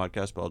this in the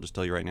podcast, but I'll just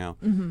tell you right now.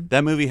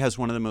 That movie has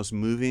one of the most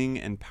moving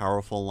and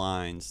powerful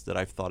lines that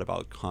I've thought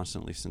about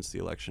constantly since the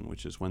election,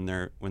 which is when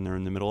they're in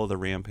the middle of the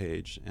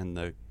rampage and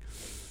the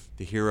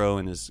hero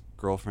and his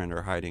girlfriend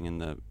are hiding in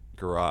the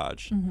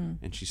garage,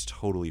 and she's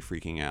totally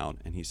freaking out,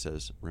 and he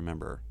says,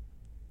 "Remember,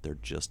 they're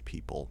just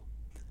people."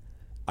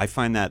 I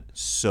find that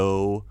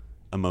so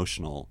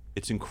emotional.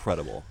 It's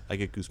incredible. I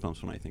get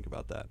goosebumps when I think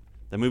about that.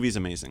 That movie is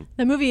amazing.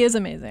 The movie is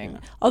amazing. Yeah.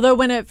 Although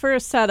when it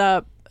first set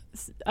up,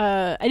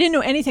 I didn't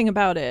know anything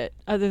about it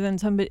other than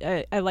somebody.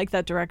 I like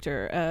that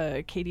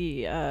director,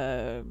 Katie.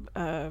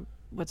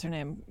 What's her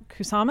name?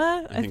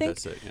 Kusama. I think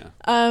that's it.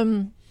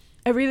 Yeah.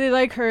 I really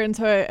like her, and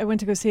so I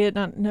went to go see it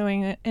not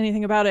knowing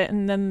anything about it.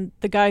 And then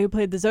the guy who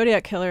played the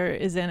Zodiac killer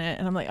is in it,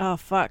 and I'm like, oh,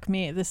 fuck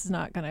me. This is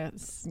not going to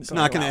It's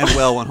not going to end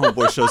well when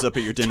Homeboy shows up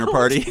at your dinner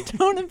party.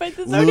 Don't invite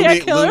the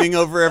Zodiac killer. Looming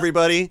over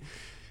everybody,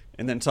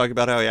 and then talk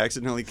about how he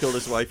accidentally killed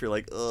his wife. You're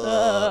like, this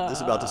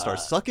is about to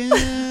start sucking.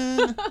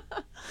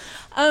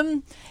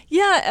 And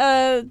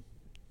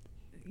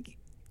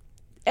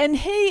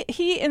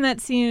he in that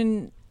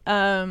scene,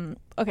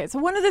 okay, so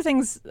one of the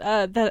things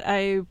that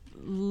I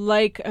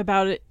like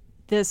about it,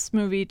 this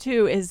movie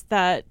too, is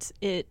that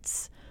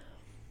it's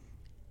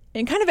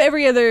in kind of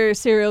every other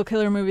serial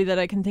killer movie that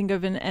I can think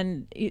of,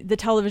 and the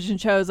television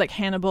shows like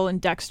Hannibal and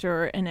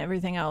Dexter and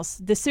everything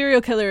else, the serial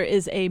killer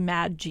is a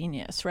mad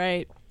genius,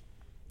 right?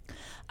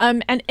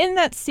 And in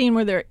that scene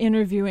where they're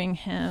interviewing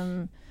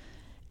him,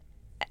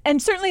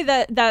 and certainly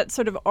that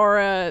sort of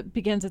aura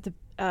begins at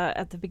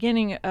the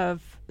beginning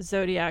of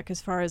Zodiac,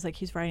 as far as like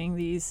he's writing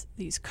these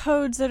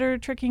codes that are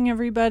tricking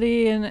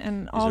everybody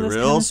and all this.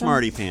 He's a real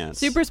smarty pants.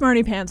 Super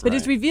smarty pants. But Right.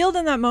 it's revealed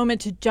in that moment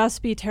to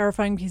just be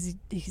terrifying because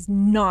he's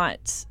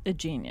not a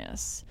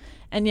genius.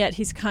 And yet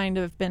he's kind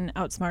of been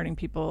outsmarting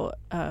people,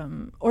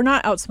 or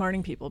not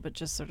outsmarting people, but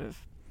just sort of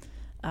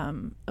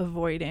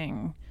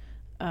avoiding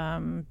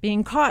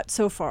being caught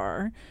so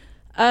far.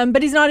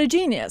 But he's not a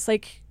genius.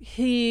 Like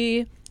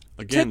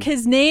took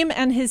his name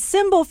and his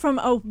symbol from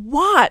a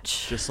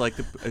watch.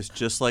 It's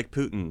just like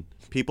Putin.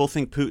 People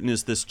think Putin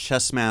is this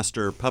chess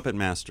master, puppet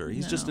master.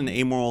 He's just an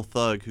amoral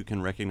thug who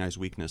can recognize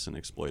weakness and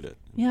exploit it.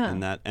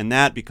 Yeah. And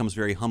that becomes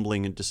very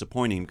humbling and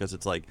disappointing because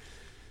it's like,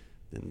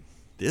 then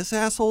this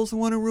asshole's the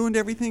one who ruined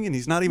everything, and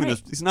he's not even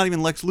he's not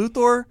even Lex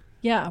Luthor.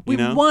 Yeah, we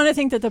want to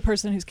think that the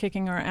person who's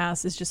kicking our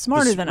ass is just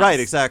smarter than us.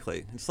 Right,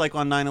 exactly. It's like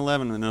on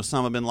 9/11 when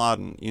Osama bin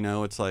Laden.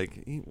 It's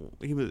like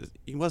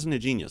he wasn't a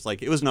genius.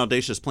 Like, it was an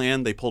audacious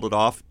plan. They pulled it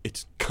off.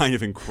 It's kind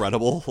of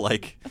incredible.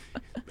 Like,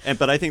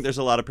 but I think there's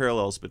a lot of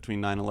parallels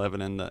between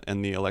 9/11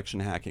 and the election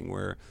hacking,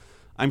 where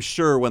I'm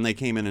sure when they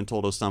came in and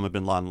told Osama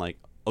bin Laden, like,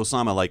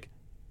 Osama, like,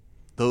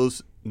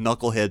 those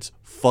knuckleheads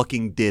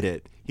fucking did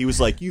it. He was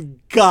like,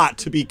 you've got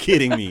to be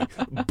kidding me.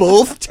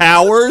 Both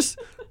towers?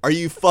 Are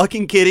you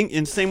fucking kidding?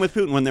 And same with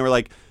Putin when they were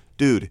like,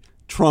 dude,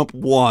 Trump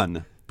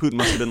won. Putin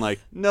must have been like,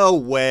 no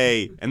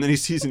way. And then he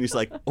sees and he's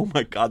like, oh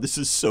my God, this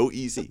is so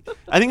easy.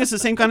 I think it's the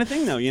same kind of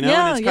thing though, and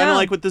it's kind of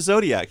like with the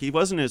Zodiac. He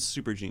wasn't a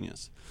super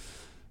genius.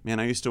 Man,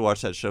 I used to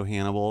watch that show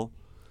Hannibal.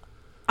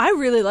 I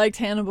really liked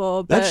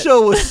Hannibal. But... That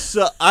show was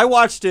I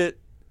watched it,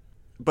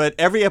 but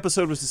every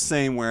episode was the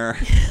same, where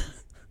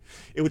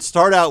it would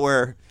start out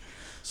where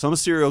some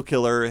serial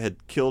killer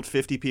had killed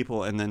 50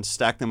 people and then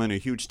stacked them in a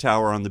huge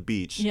tower on the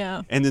beach.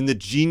 Yeah. And then the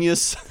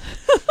genius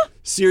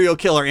serial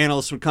killer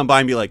analyst would come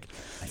by and be like,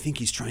 I think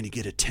he's trying to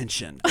get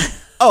attention.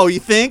 Oh, you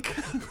think?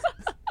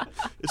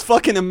 It's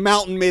fucking a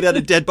mountain made out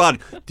of dead body.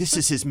 This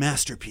is his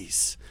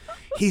masterpiece.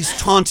 He's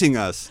taunting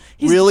us.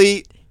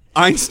 Really?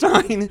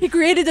 Einstein? He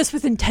created this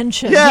with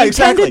intention. Yeah, he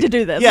exactly. intended to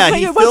do this. Yeah,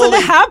 it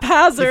wasn't a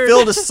haphazard. He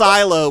filled a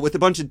silo with a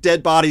bunch of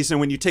dead bodies, and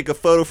when you take a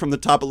photo from the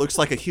top, it looks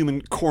like a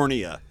human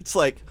cornea. It's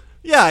like,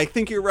 yeah, I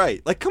think you're right.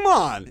 Like, come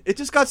on. It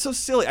just got so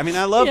silly. I mean,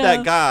 I love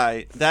that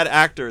guy, that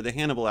actor, the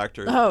Hannibal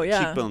actor. Oh,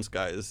 yeah. Cheekbones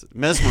guy is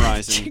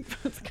mesmerizing.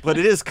 But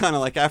it is kind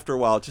of like, after a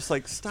while, just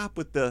like, stop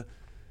with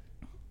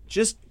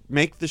just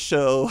make the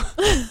show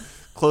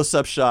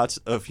close-up shots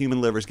of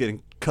human livers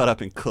getting cut up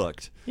and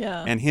cooked.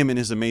 Yeah. And him in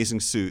his amazing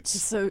suits.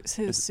 His suits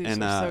are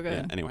so good.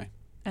 Yeah, anyway.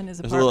 And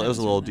his It apartment was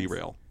a little nice.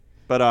 derail.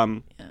 But,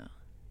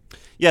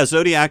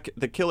 Zodiac,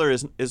 the killer,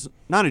 is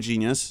not a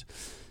genius.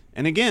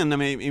 And again, I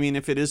mean,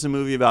 if it is a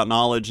movie about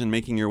knowledge and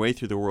making your way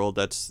through the world,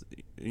 that's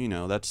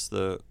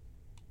the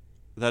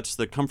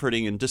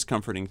comforting and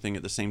discomforting thing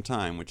at the same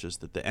time, which is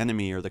that the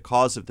enemy or the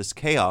cause of this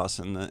chaos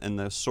and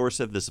the source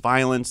of this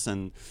violence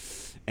and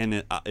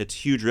its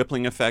huge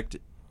rippling effect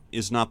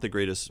is not the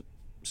greatest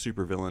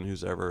supervillain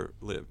who's ever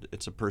lived.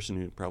 It's a person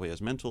who probably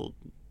has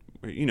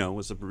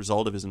was a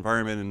result of his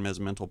environment and has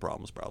mental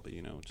problems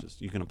probably.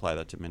 Just you can apply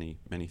that to many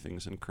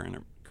things in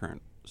current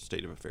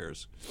state of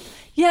affairs.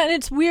 Yeah, and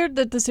it's weird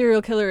that the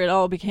serial killer at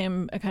all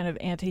became a kind of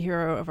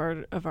anti-hero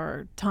of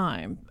our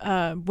time.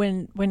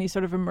 When he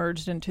sort of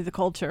emerged into the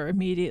culture,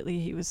 immediately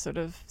he was sort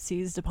of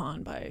seized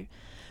upon by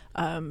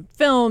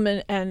film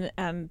and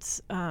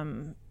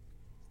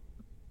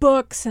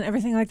books and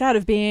everything like that,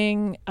 of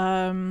being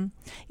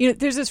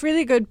there's this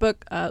really good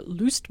book,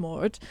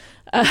 Lustmord,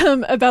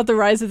 about the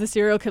rise of the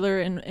serial killer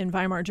in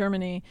Weimar,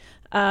 Germany,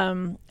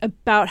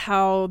 about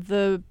how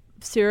the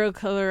serial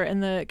killer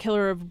and the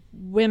killer of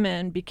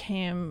women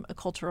became a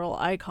cultural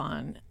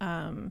icon.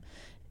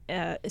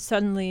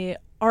 Suddenly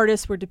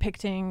artists were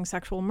depicting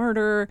sexual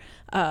murder.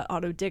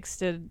 Otto Dix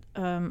did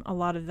a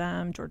lot of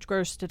them. George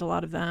Grosz did a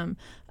lot of them.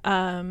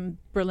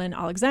 Berlin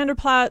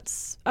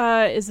Alexanderplatz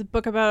is a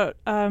book about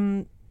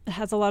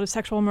has a lot of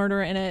sexual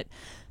murder in it.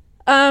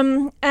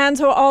 And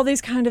so all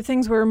these kind of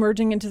things were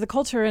emerging into the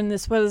culture, and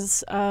this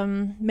was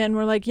men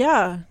were like,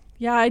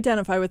 I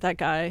identify with that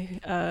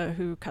guy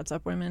who cuts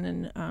up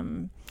women,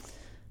 and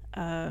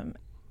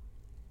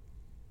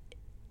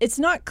it's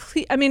not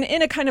clear. I mean,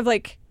 in a kind of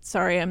like,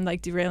 sorry, I'm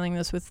like derailing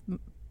this with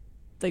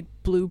like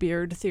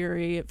Bluebeard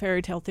theory,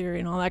 fairy tale theory,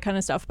 and all that kind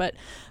of stuff. But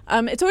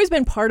it's always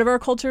been part of our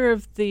culture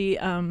of the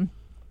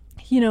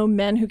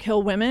men who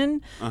kill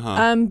women.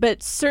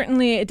 But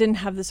certainly it didn't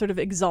have the sort of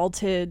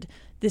exalted,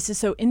 this is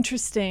so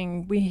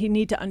interesting, we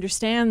need to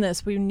understand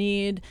this, we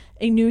need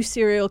a new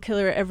serial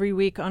killer every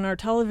week on our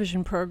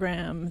television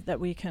program that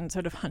we can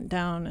sort of hunt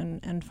down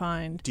and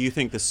find. Do you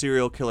think the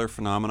serial killer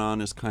phenomenon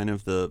is kind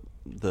of the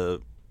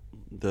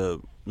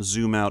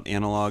zoom out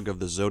analog of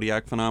the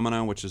Zodiac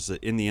phenomenon, which is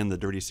that in the end the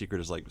dirty secret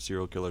is like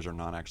serial killers are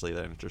not actually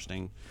that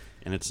interesting,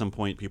 and at some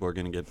point people are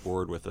going to get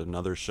bored with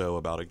another show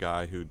about a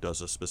guy who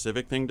does a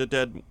specific thing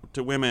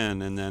to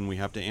women, and then we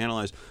have to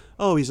analyze,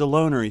 oh, he's a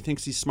loner, he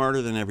thinks he's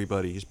smarter than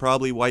everybody, he's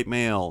probably white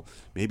male,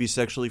 maybe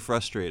sexually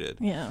frustrated,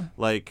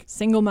 like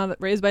single mother,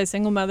 raised by a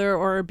single mother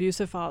or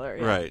abusive father,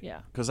 right?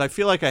 Because I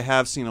feel like I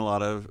have seen a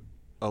lot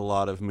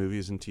of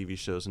movies and TV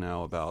shows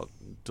now about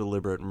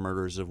deliberate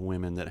murders of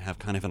women that have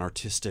kind of an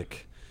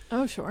artistic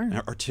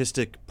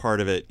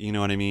part of it, you know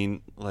what I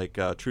mean? Like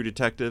True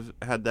Detective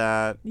had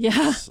that.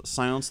 Yeah.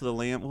 Silence of the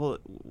Lamb. Well,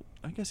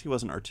 I guess he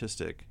wasn't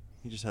artistic.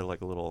 He just had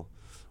like a little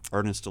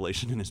art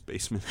installation in his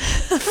basement.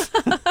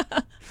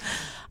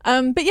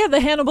 But yeah, the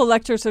Hannibal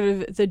Lecter sort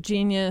of the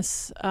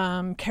genius,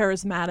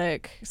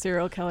 charismatic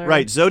serial killer.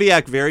 Right.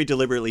 Zodiac very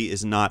deliberately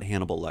is not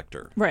Hannibal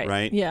Lecter. Right.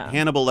 Right? Yeah.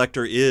 Hannibal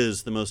Lecter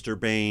is the most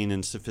urbane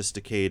and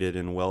sophisticated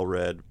and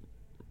well-read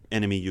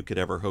enemy you could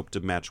ever hope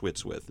to match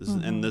wits with.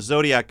 And the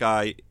Zodiac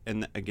guy,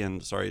 and again,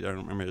 sorry, I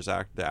don't remember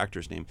the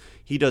actor's name,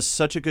 he does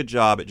such a good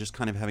job at just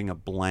kind of having a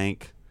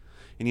blank,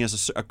 and he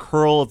has a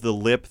curl of the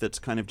lip that's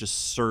kind of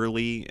just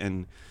surly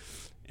and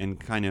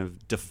kind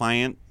of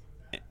defiant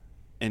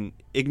and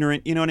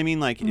ignorant, you know what I mean?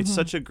 Like it's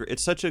such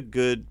a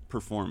good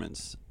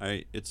performance.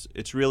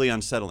 It's really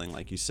unsettling,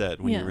 like you said,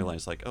 when you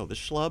realize like, oh, this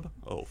schlub,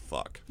 oh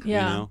fuck,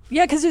 yeah, you know?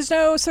 Yeah, because there's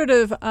no sort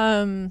of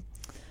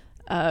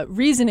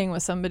reasoning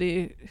with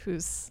somebody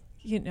who's,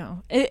 you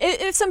know,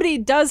 if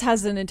somebody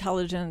has an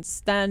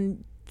intelligence,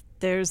 then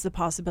there's the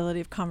possibility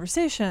of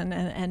conversation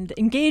and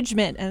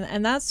engagement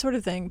and that sort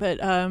of thing. But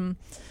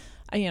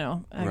you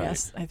know, I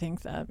guess I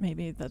think that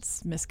maybe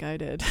that's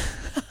misguided.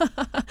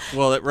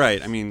 Well,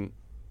 right. I mean.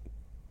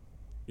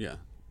 Yeah.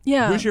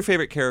 Who's your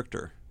favorite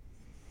character?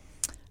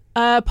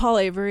 Paul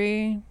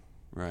Avery.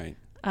 Right.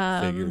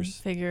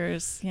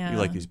 Figures. Yeah. You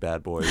like these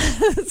bad boys.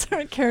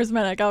 Sort of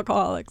charismatic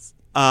alcoholics.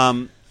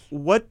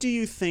 What do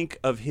you think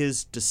of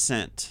his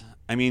descent?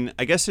 I mean,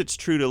 I guess it's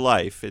true to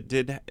life. It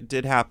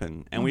did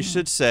happen, and we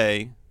should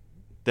say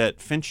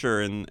that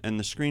Fincher and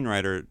the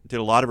screenwriter did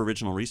a lot of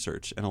original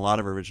research and a lot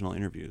of original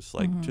interviews.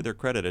 Like to their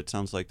credit, it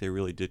sounds like they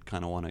really did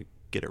kind of want to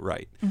get it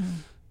right.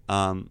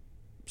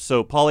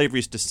 So Paul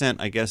Avery's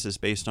descent, I guess, is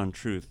based on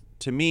truth.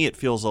 To me, it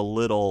feels a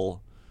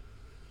little,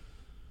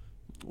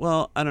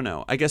 well, I don't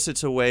know. I guess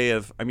it's a way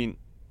of, I mean,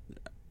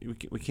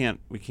 we can't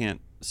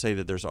say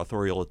that there's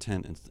authorial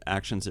intent and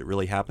actions that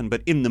really happen.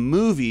 But in the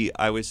movie,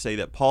 I would say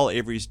that Paul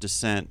Avery's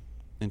descent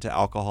into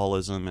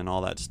alcoholism and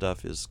all that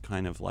stuff is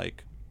kind of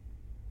like,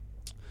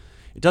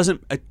 it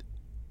doesn't,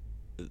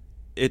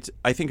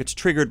 I think it's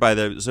triggered by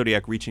the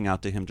Zodiac reaching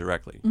out to him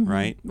directly,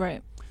 right?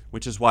 Right.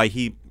 Which is why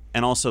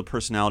and also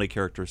personality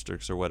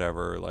characteristics or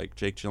whatever, like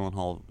Jake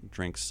Gyllenhaal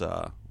drinks,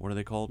 what are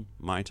they called?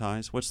 Mai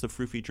Tais? What's the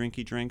froofy drink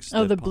he drinks?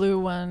 Oh, the blue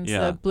ones,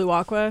 the blue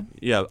aqua?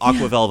 Yeah,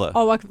 Aqua Velva.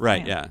 Oh,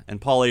 right, yeah.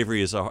 And Paul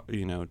Avery is,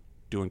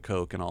 doing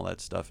coke and all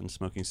that stuff and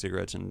smoking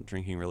cigarettes and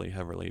drinking really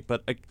heavily.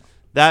 But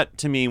that,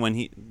 to me,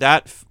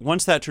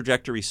 once that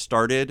trajectory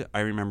started, I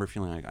remember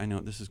feeling like, I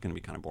know this is going to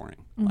be kind of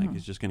boring. Like,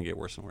 it's just going to get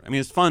worse and worse. I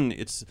mean, it's fun.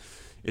 It's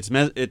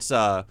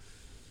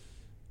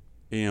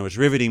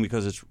riveting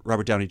because it's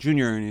Robert Downey Jr.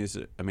 and he's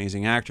an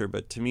amazing actor.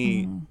 But to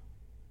me,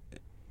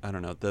 I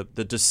don't know, the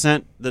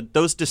descent,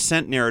 those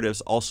descent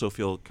narratives also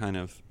feel kind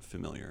of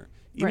familiar.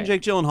 Even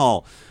Jake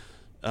Gyllenhaal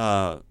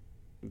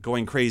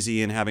going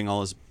crazy and having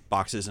all his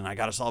boxes and I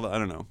got to solve it. I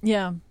don't know.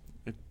 Yeah.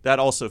 That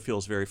also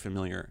feels very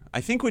familiar.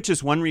 I think which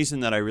is one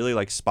reason that I really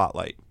like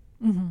Spotlight.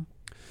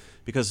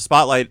 Because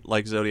Spotlight,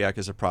 like Zodiac,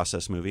 is a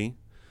process movie.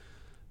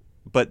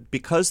 But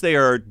because they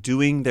are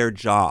doing their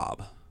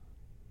job,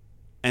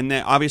 and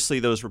obviously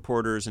those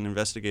reporters and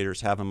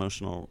investigators have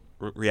emotional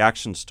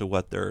reactions to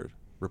what they're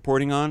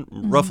reporting on.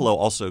 Ruffalo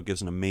also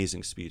gives an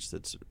amazing speech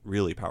that's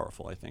really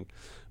powerful, I think.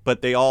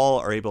 But they all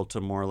are able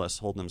to more or less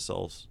hold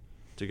themselves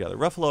together.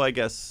 Ruffalo, I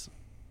guess,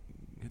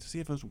 does he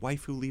have his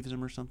wife who leaves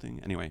him or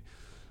something? Anyway,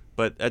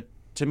 but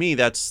to me,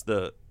 it's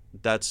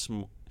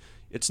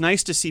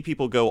nice to see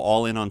people go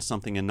all in on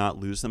something and not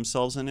lose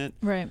themselves in it.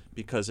 Right.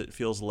 Because it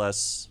feels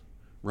less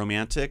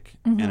romantic,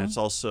 and it's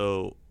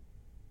also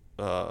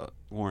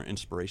more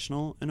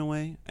inspirational in a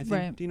way, I think.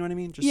 Right. Do you know what I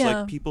mean? Just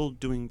like people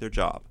doing their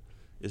job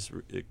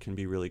it can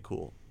be really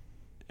cool.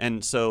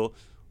 And so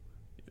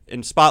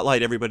in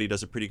Spotlight, everybody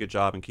does a pretty good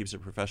job and keeps it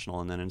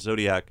professional. And then in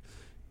Zodiac,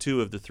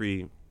 two of the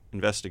three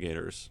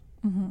investigators,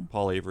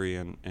 Paul Avery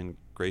and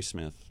Gray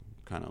Smith,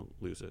 kind of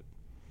lose it.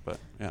 But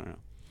I don't know.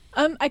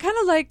 I kind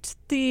of liked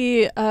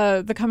the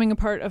coming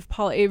apart of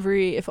Paul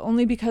Avery, if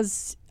only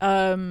because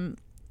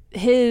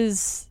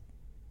his.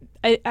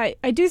 I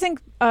do think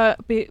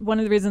one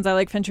of the reasons I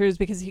like Fincher is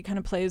because he kind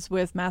of plays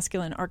with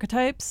masculine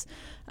archetypes.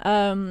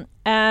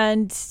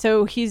 And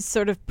so he's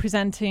sort of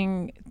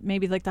presenting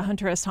maybe like the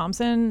Hunter S.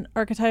 Thompson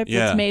archetype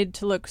that's made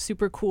to look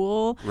super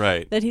cool.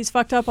 Right. That he's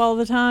fucked up all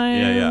the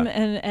time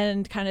Yeah.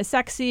 and kind of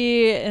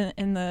sexy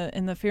in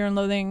the Fear and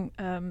Loathing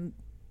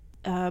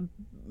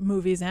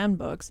movies and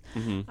books.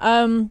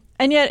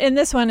 And yet in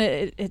this one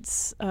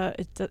it's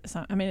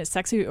not, I mean, it's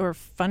sexy or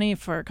funny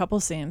for a couple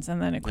scenes and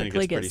then it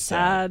quickly gets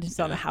sad. He's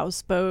on a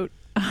houseboat.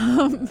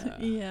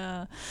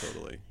 Yeah.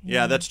 Totally.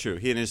 Yeah, that's true.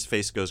 And his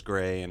face goes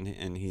gray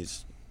and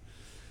he's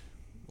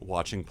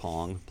watching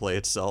Pong play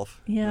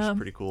itself. Yeah. Which is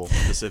pretty cool.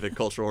 Specific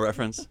cultural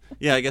reference.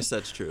 Yeah, I guess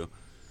that's true.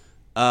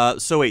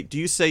 So wait, do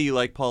you say you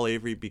like Paul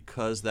Avery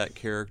because that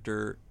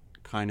character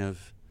kind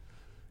of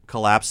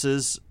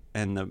collapses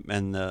and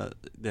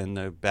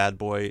the bad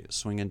boy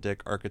swinging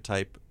dick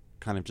archetype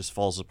kind of just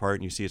falls apart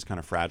and you see it's kind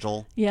of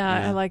fragile?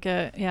 Yeah, I like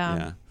it.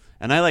 Yeah.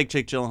 And I like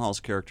Jake Gyllenhaal's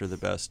character the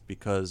best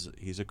because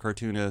he's a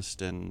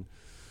cartoonist and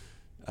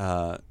he's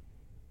a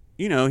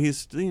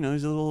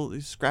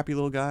scrappy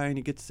little guy and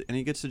he gets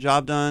the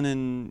job done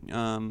and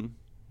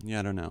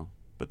I don't know.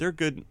 But they're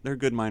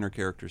good minor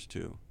characters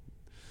too.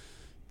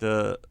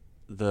 I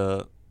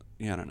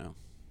don't know.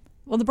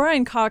 Well, the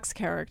Brian Cox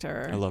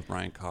character. I love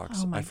Brian Cox.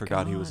 Oh my I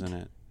forgot he was God. in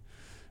it.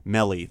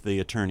 Melly, the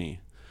attorney.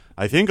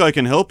 I think I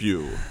can help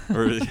you.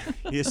 Or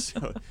he's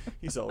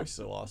always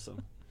so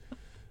awesome.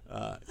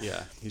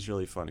 Yeah, he's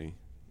really funny.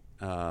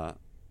 Yeah.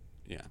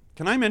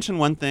 Can I mention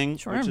one thing?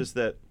 Sure. Which is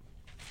that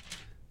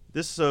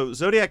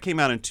Zodiac came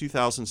out in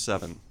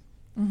 2007.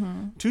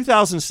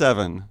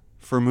 2007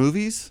 for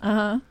movies.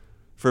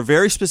 For a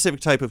very specific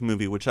type of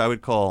movie, which I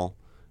would call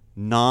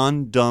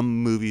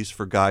non-dumb movies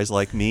for guys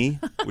like me,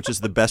 which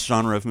is the best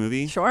genre of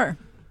movie. Sure.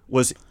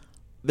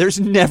 There's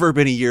never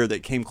been a year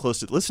that came close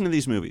to. Listen to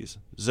these movies: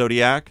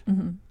 Zodiac,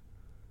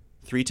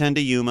 3:10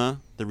 to Yuma,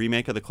 the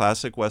remake of the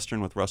classic Western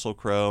with Russell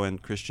Crowe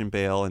and Christian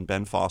Bale and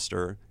Ben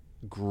Foster.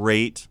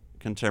 Great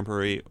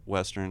contemporary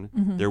Western.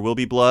 There Will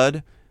Be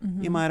Blood.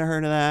 You might have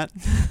heard of that.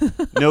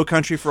 No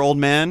Country for Old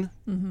Men.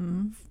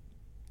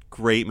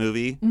 Great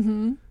movie.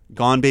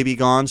 Gone Baby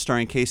Gone,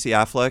 starring Casey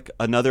Affleck.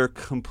 Another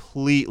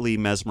completely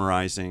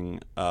mesmerizing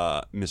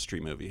mystery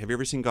movie. Have you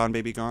ever seen Gone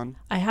Baby Gone?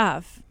 I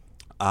have.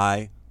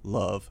 I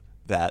love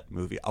that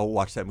movie. I'll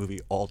watch that movie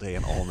all day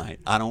and all night.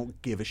 I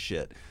don't give a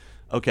shit.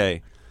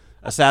 Okay.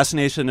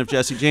 Assassination of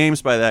Jesse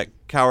James by that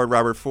coward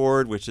Robert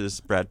Ford, which is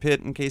Brad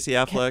Pitt and Casey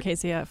Affleck.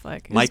 Casey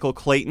Affleck. Michael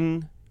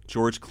Clayton,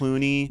 George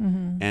Clooney,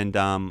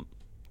 and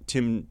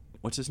Tim.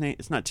 What's his name?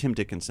 It's not Tim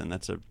Dickinson.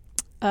 That's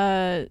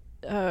Tom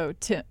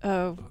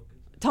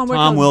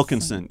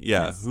Wilkinson.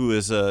 Yeah, Yes. who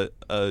is a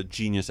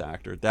genius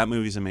actor. That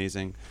movie's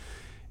amazing.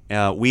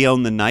 We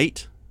Own the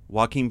Night.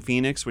 Joaquin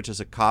Phoenix, which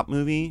is a cop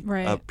movie,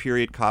 Right. a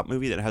period cop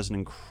movie that has an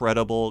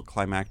incredible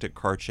climactic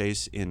car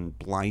chase in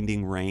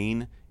blinding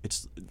rain.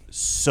 It's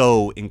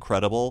so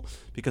incredible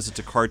because it's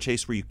a car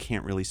chase where you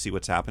can't really see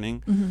what's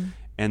happening.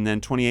 And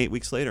then 28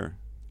 weeks later,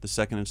 the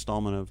second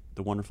installment of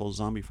the wonderful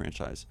zombie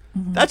franchise.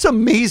 That's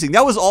amazing.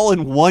 That was all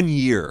in 1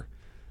 year.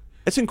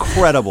 It's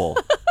incredible.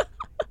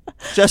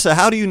 Jessa,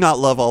 how do you not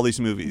love all these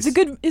movies?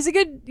 It's a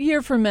good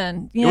year for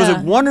men. Yeah. It was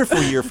a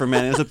wonderful year for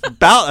men. It was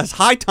it's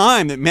high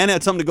time that men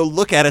had something to go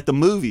look at the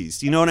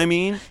movies. You know what I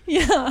mean?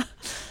 Yeah.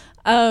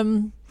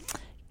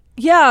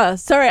 Yeah.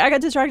 Sorry, I got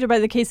distracted by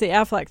the Casey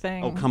Affleck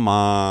thing. Oh, come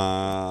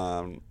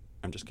on.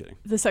 I'm just kidding.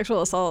 The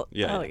sexual assault.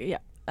 Yeah. Yeah.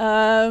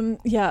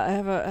 Yeah. I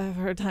have a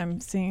hard time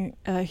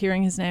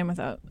hearing his name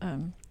without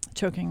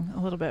choking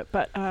a little bit.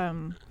 But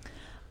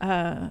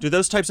Do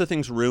those types of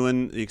things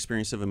ruin the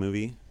experience of a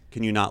movie?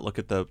 Can you not look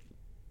at the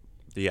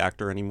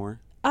actor anymore?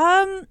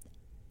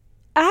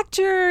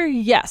 Actor,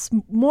 yes,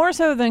 more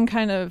so than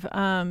kind of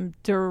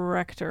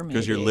director. Maybe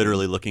Because you're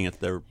literally looking at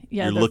they're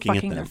looking at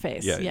fucking them. their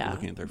face. Yeah, Yeah. you're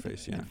looking at their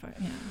face. Yeah.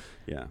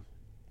 Yeah.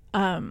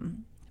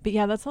 But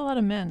yeah, that's a lot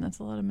of men. That's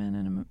a lot of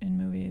men in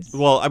movies.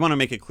 Well, I want to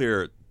make it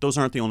clear, those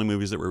aren't the only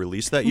movies that were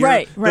released that year.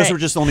 Right. Those were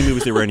just the only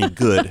movies that were any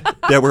good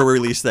that were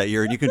released that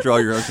year, and you can draw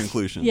your own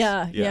conclusions.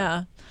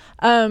 Yeah.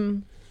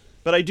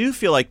 But I do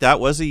feel like that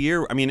was a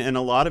year. I mean, and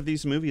a lot of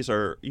these movies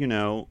are,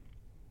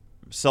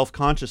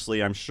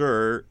 self-consciously, I'm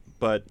sure,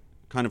 but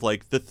kind of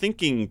like the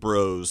Thinking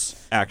Bros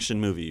action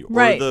movie. Or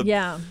Right,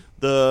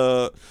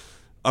 the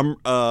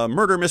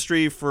murder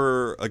mystery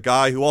for a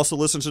guy who also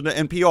listens to the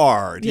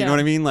NPR. Do you know what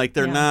I mean? Like,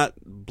 they're not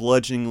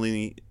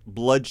bludgeoningly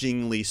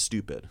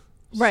stupid.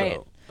 Right.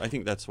 So I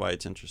think that's why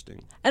it's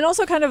interesting. And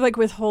also kind of like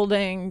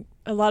withholding,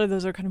 a lot of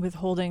those are kind of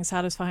withholding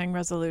satisfying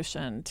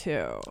resolution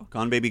too.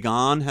 Gone Baby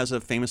Gone has a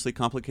famously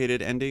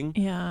complicated ending.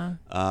 Yeah.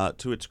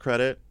 To its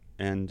credit.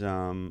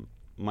 And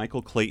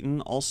Michael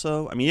Clayton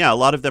also. I mean, yeah, a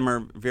lot of them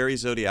are very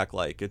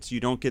Zodiac-like. You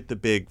don't get the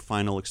big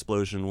final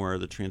explosion where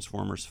the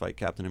Transformers fight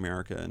Captain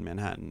America in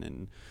Manhattan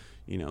and,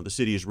 the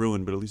city is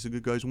ruined, but at least the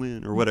good guys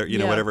win, or whatever,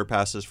 whatever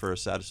passes for a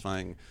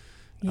satisfying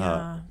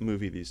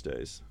movie these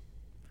days.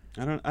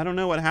 I don't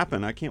know what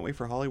happened. I can't wait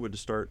for Hollywood to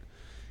start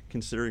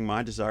considering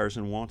my desires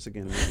and wants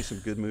again and maybe some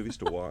good movies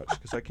to watch,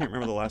 because I can't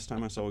remember the last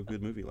time I saw a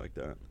good movie like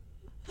that.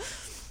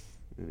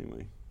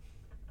 Anyway.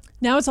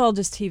 Now it's all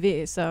just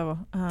TV, so...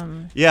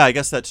 yeah, I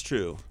guess that's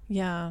true.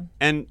 Yeah.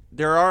 And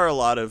there are a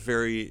lot of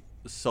very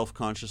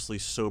self-consciously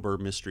sober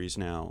mysteries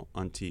now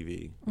on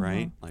TV,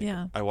 right? Like,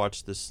 yeah. I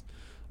watched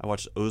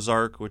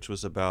Ozark, which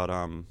was about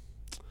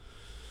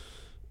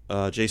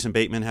Jason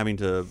Bateman having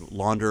to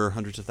launder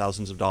hundreds of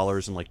thousands of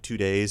dollars in like 2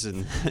 days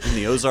in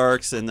the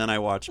Ozarks. And then I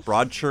watched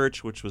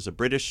Broadchurch, which was a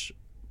British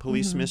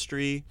police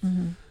mystery.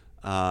 And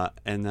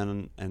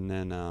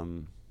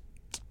then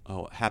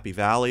Happy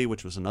Valley,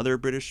 which was another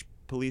British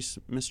police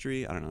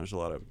mystery. I don't know. There's a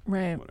lot of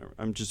whatever.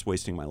 I'm just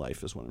wasting my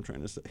life is what I'm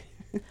trying to say.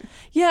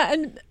 Yeah.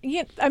 And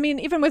I mean,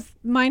 even with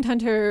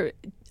Mindhunter,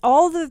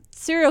 all the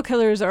serial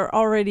killers are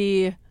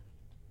already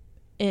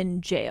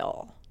in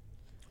jail.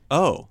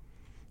 Oh.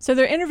 So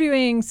they're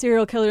interviewing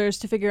serial killers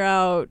to figure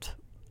out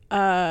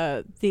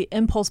the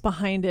impulse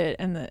behind it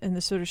and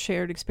the sort of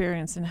shared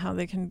experience and how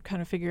they can kind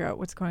of figure out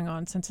what's going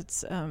on, since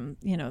it's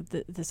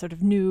the sort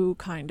of new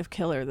kind of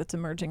killer that's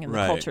emerging in the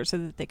culture, so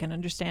that they can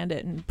understand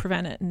it and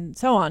prevent it and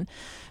so on.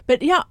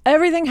 But yeah,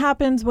 everything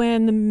happens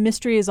when the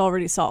mystery is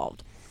already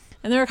solved.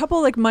 And there are a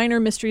couple like minor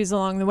mysteries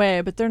along the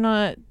way, but they're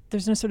not.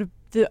 There's no sort of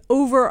the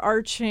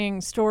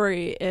overarching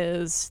story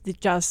is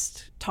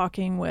just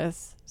talking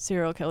with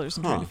serial killers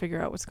and trying to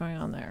figure out what's going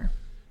on there.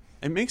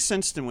 It makes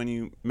sense to when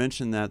you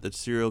mention that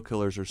serial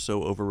killers are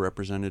so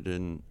overrepresented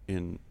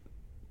in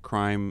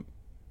crime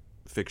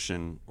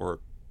fiction or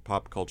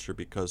pop culture,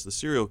 because the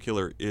serial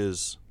killer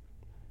is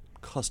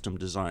custom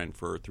designed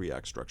for a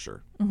 3-act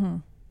structure. Mm-hmm.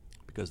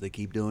 Because they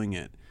keep doing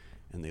it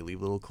and they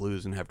leave little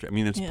clues and have to. I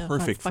mean, it's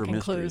perfect for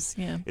mysteries. Clues,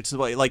 yeah. It's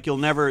like you'll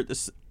never.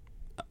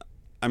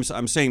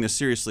 I'm saying this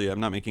seriously. I'm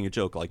not making a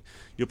joke. Like,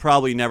 you'll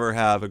probably never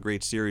have a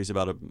great series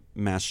about a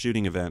mass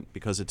shooting event,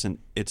 because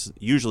it's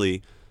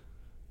usually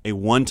a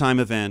one-time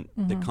event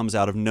that comes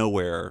out of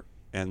nowhere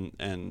and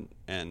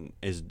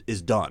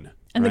is done.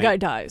 And right? the guy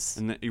dies.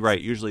 And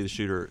right, usually the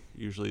shooter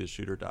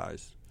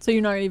dies. So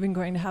you're not even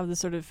going to have the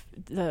sort of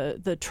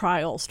the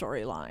trial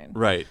storyline.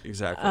 Right,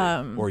 exactly.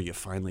 Or you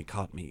finally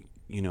caught me.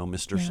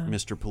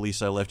 Mr.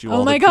 Police, I left you oh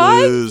all my the God,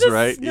 clues, the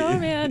right?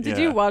 Snowman. Did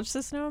you watch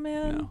The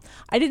Snowman? No.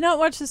 I did not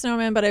watch The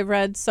Snowman, but I've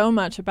read so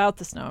much about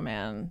The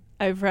Snowman.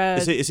 I've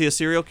read. Is he a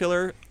serial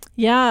killer?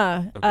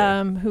 Yeah,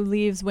 Okay. Who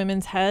leaves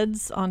women's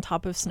heads on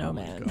top of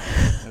snowmen. Oh my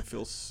God. That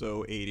feels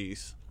so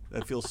 80s.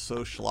 That feels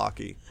so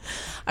schlocky.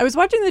 I was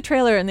watching the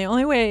trailer, and the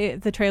only way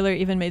the trailer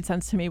even made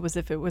sense to me was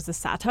if it was a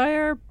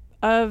satire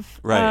of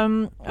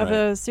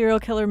a serial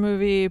killer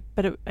movie,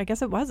 but I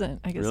guess it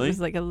wasn't. I guess Really? It was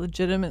like a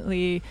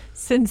legitimately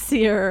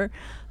sincere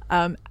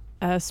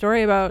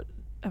story about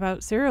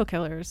serial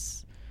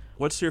killers.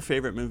 What's your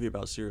favorite movie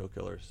about serial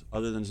killers,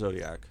 other than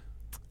Zodiac?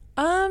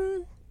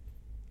 I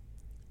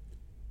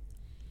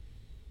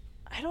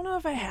don't know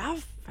if I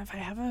have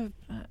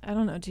I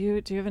don't know. Do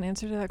you have an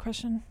answer to that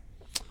question?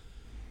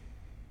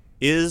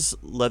 Is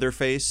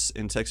Leatherface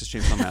in Texas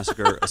Chainsaw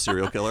Massacre a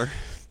serial killer?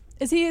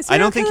 Is he a I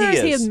don't serial think killer, he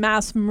or is. Is he a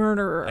mass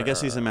murderer? I guess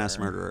he's a mass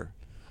murderer.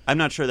 I'm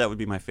not sure that would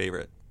be my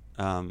favorite.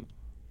 I don't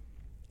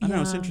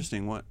know. It's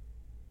interesting. What?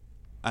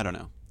 I don't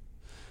know.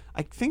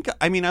 I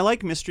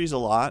like mysteries a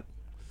lot.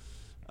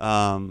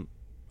 I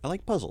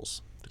like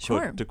puzzles,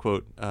 to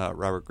quote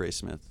Robert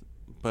Graysmith.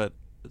 But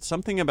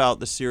something about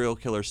the serial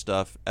killer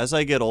stuff, as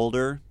I get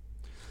older,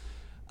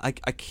 I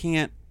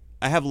can't.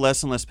 I have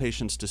less and less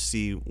patience to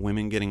see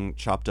women getting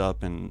chopped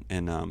up and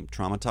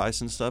traumatized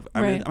and stuff.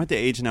 I'm at the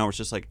age now where it's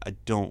just like, I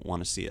don't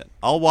want to see it.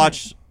 I'll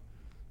watch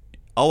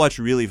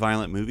really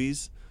violent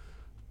movies.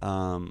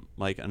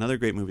 Like another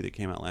great movie that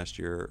came out last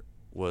year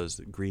was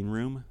Green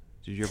Room.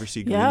 Did you ever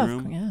see Green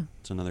Room? Yeah.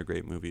 It's another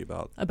great movie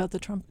about the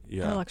Trump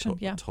election.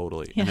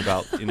 Totally. Yeah. And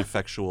about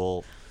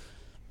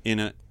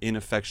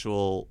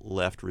ineffectual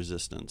left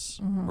resistance,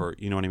 or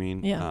you know what I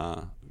mean?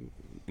 Yeah.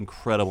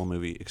 Incredible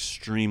movie,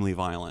 extremely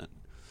violent.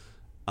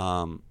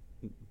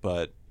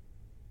 But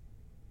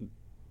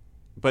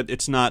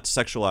it's not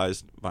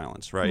sexualized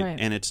violence, right?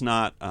 And it's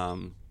not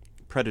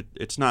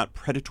it's not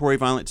predatory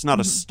violence. It's not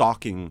a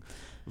stalking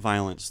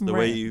violence the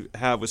way you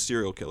have with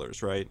serial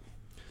killers, right?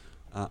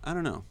 I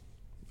don't know.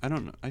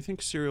 I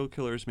think serial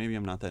killers, maybe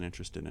I'm not that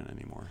interested in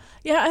anymore.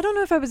 Yeah, I don't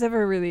know if I was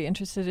ever really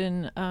interested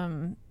in.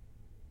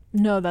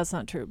 No, that's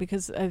not true,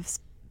 because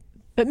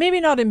but maybe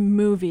not in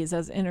movies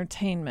as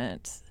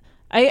entertainment.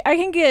 I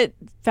can get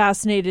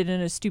fascinated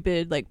in a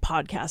stupid like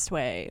podcast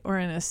way, or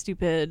in a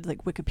stupid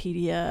like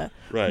Wikipedia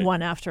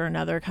one after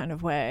another kind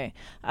of way.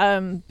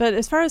 But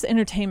as far as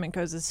entertainment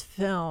goes, as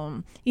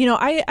film,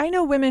 I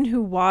know women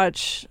who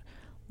watch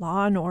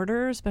Law and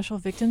Order, Special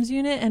Victims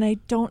Unit, and I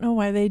don't know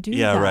why they do that.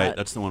 Yeah, right.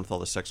 That's the one with all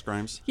the sex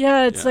crimes.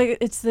 Yeah, it's like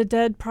it's the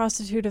Dead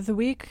Prostitute of the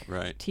Week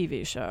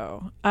TV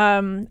show.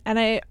 And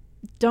I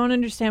don't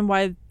understand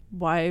why.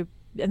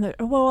 And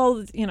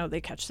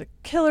they catch the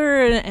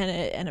killer,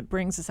 and it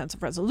brings a sense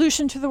of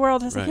resolution to the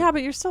world. It's like, yeah,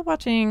 but you're still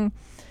watching.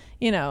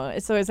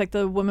 It's always like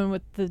the woman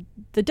with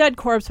the dead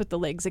corpse with the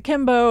legs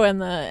akimbo,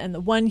 and the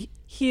one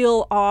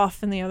heel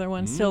off, and the other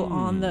one still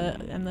on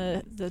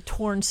the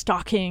torn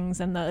stockings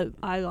and the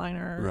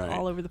eyeliner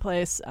all over the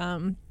place.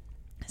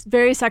 It's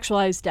very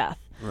sexualized death.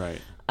 Right.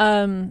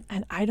 And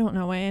I don't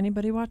know why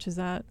anybody watches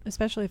that,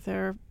 especially if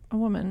they're a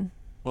woman.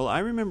 Well, I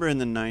remember in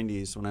the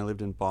 90s when I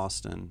lived in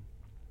Boston,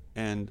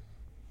 and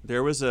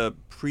there was a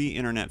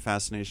pre-internet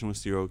fascination with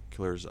serial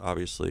killers,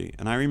 obviously.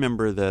 And I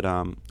remember that,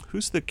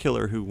 who's the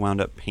killer who wound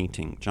up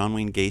painting? John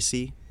Wayne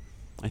Gacy?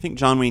 I think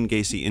John Wayne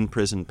Gacy in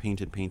prison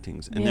painted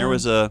paintings. And there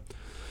was a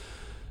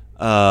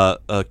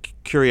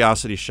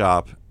curiosity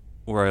shop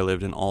where I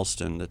lived in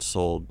Alston that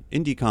sold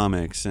indie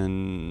comics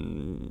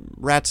and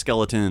rat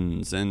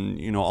skeletons,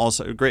 and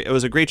also it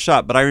was a great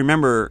shop. But I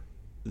remember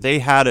they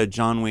had a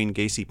John Wayne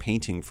Gacy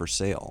painting for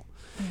sale,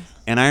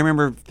 and I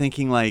remember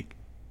thinking like,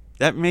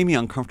 that made me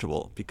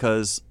uncomfortable,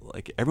 because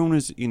like everyone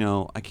was,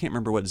 I can't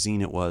remember what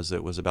zine it was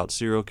about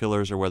serial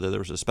killers, or whether there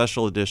was a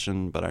special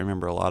edition, but I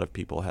remember a lot of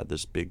people had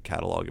this big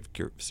catalog of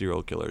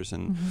serial killers,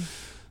 and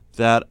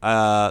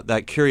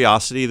that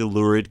curiosity, the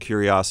lurid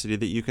curiosity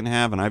that you can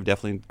have, and I've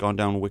definitely gone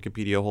down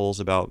Wikipedia holes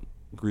about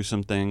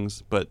gruesome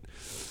things, but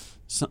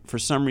for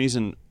some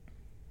reason,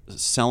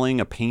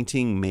 selling a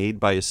painting made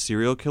by a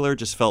serial killer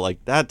just felt like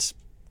that's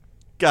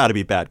got to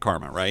be bad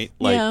karma, right?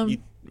 Like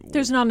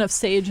There's not enough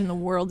sage in the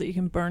world that you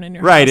can burn in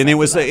your right, house and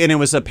after it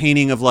was a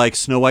painting of like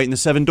Snow White and the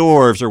Seven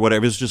Dwarfs or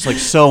whatever. It was just like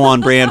so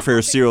on brand for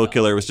a serial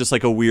killer. It was just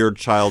like a weird,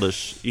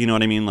 childish, you know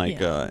what I mean?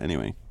 Like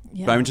anyway,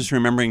 Yeah. but I'm just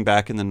remembering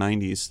back in the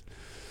 '90s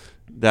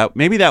that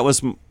maybe that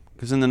was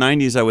because in the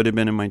 '90s I would have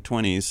been in my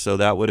 20s, so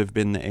that would have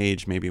been the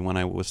age maybe when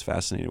I was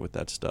fascinated with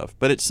that stuff.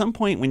 But at some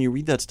point when you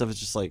read that stuff, it's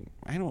just like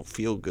I don't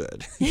feel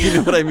good. You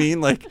know what I mean?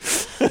 Like,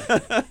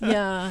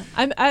 Yeah,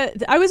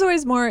 I was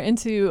always more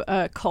into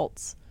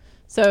cults.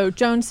 So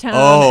Jonestown.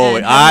 oh,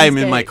 and I'm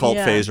Heaven's in my Gate. cult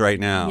Yeah. phase right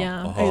now.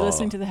 Yeah. Oh. Are you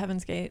listening to the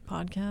Heaven's Gate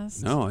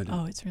podcast? No, I don't.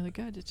 Oh, it's really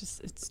good.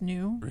 It's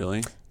new.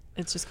 Really?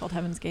 It's just called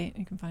Heaven's Gate.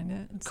 You can find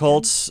it.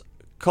 It's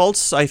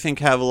Cults, I think,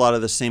 have a lot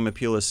of the same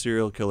appeal as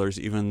serial killers,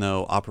 even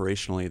though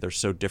operationally they're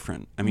so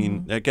different. I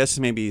mean, I guess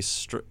maybe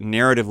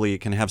narratively it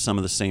can have some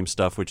of the same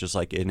stuff, which is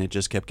like, and it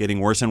just kept getting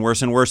worse and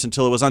worse and worse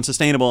until it was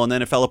unsustainable, and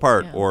then it fell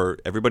apart, or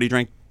everybody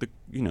drank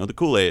the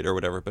Kool-Aid or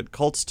whatever. But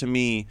cults, to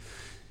me,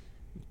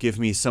 give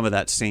me some of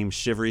that same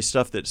shivery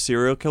stuff that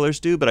serial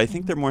killers do, but I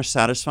think they're more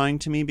satisfying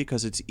to me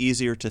because it's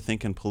easier to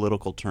think in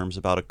political terms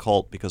about a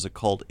cult, because a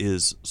cult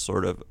is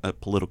sort of a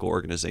political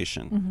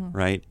organization,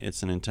 right?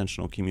 It's an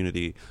intentional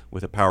community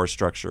with a power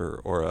structure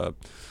or a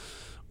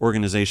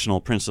organizational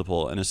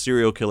principle, and a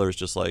serial killer is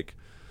just like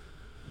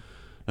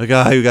a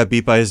guy who got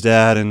beat by his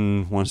dad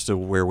and wants to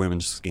wear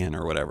women's skin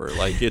or whatever.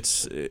 Like,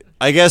 it's,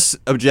 I guess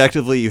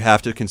objectively you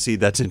have to concede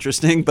that's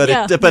interesting, but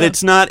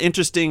it's not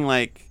interesting.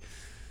 Like,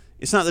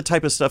 it's not the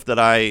type of stuff that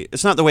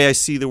it's not the way I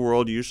see the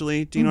world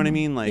usually. Do you know what I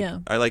mean? Like,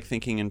 I like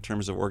thinking in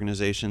terms of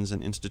organizations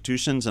and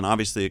institutions, and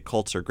obviously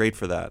cults are great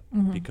for that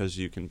because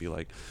you can be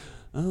like,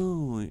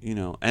 oh,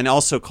 and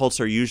also cults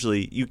are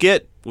usually, you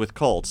get with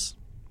cults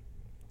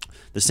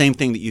the same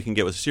thing that you can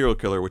get with a serial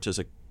killer, which is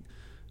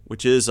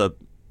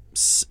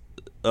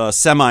a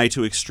semi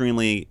to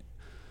extremely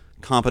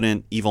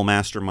competent evil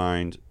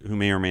mastermind who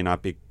may or may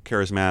not be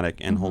charismatic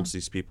and holds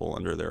these people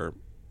under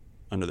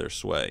their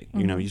sway.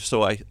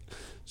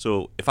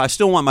 So if I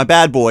still want my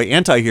bad boy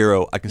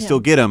anti-hero, I can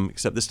still get him,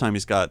 except this time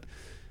he's got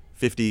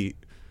 50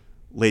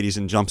 ladies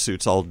in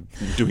jumpsuits all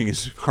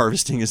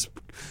harvesting his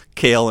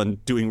kale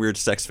and doing weird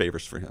sex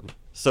favors for him.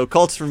 So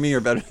cults for me are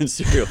better than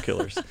serial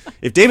killers.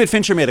 If David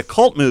Fincher made a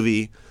cult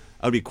movie,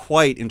 I would be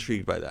quite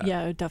intrigued by that.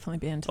 Yeah, I would definitely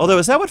be into Although,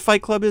 that. is that what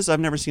Fight Club is? I've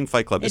never seen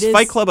Fight Club. Is is.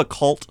 Fight Club a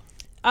cult?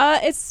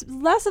 It's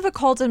less of a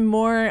cult and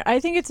more, I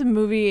think it's a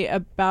movie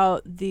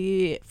about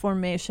the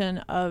formation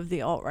of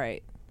the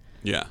alt-right.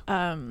 Yeah.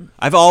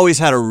 I've always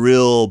had a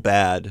real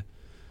bad,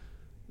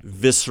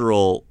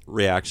 visceral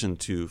reaction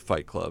to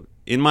Fight Club.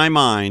 In my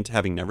mind,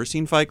 having never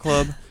seen Fight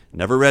Club,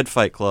 never read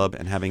Fight Club,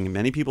 and having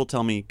many people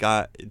tell me,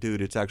 God,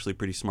 dude, it's actually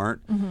pretty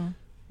smart.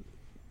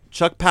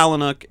 Chuck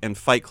Palahniuk and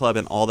Fight Club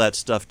and all that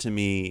stuff to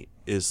me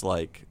is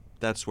like,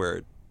 that's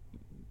where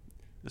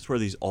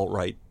these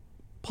alt-right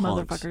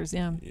punks. Motherfuckers,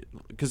 yeah.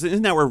 Because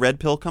isn't that where Red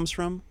Pill comes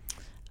from?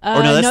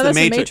 Or no, that's the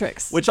the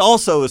Matrix. Which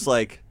also is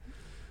like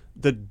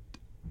the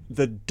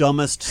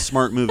dumbest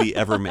smart movie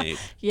ever made.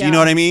 Do you know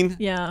what I mean?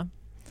 Yeah.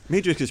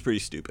 Matrix is pretty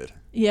stupid.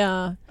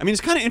 Yeah. I mean, it's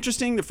kind of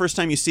interesting the first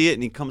time you see it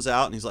and he comes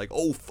out and he's like,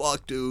 oh,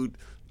 fuck, dude.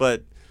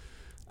 But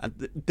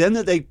then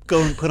that they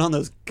go and put on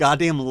those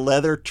goddamn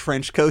leather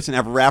trench coats and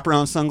have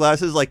wraparound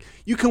sunglasses, like,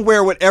 you can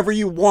wear whatever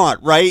you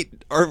want, right?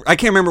 Or I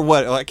can't remember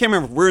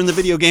if we're in the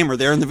video game or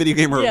they're in the video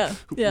game or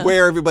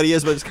where everybody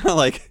is, but it's kind of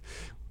like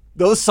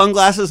those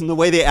sunglasses and the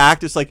way they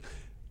act, it's like,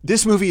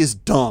 this movie is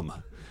dumb.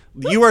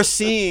 You are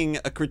seeing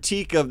a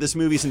critique of this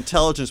movie's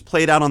intelligence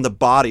played out on the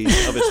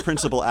bodies of its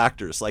principal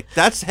actors. Like,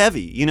 that's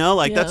heavy,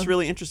 that's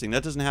really interesting.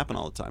 That doesn't happen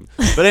all the time.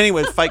 But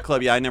anyway, Fight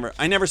Club, I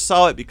never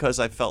saw it because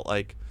I felt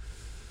like,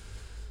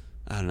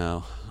 I don't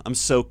know, I'm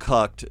so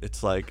cucked.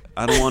 It's like,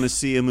 I don't want to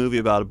see a movie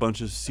about a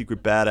bunch of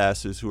secret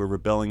badasses who are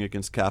rebelling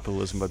against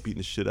capitalism by beating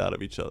the shit out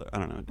of each other. I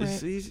don't know.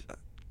 Right.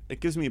 It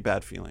gives me a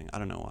bad feeling. I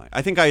don't know why.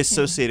 I think I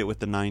associate it with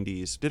the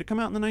 90s. Did it come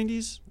out in the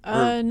 90s?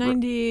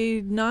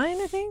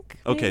 99, I think.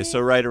 Okay, maybe?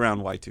 so right around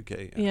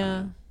Y2K.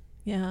 Yeah.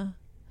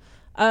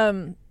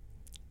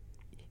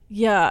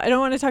 Yeah, I don't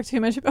want to talk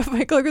too much about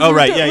Fight Club.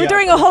 We're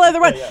doing a whole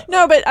other one.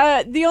 No, but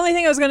the only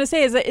thing I was going to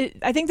say is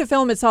that I think the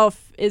film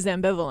itself is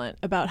ambivalent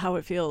about how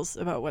it feels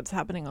about what's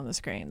happening on the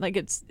screen. Like,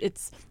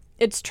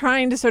 it's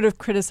trying to sort of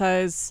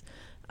criticize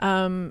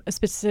a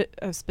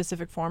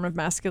specific form of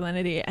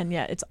masculinity, and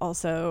yet it's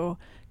also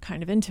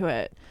kind of into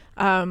it.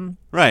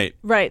 Right.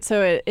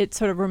 So it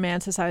sort of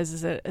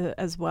romanticizes it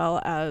as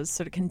well as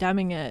sort of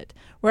condemning it.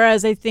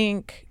 Whereas I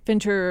think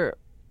Fincher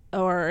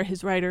or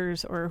his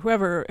writers or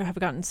whoever have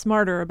gotten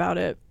smarter about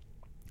it.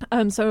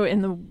 So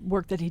in the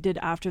work that he did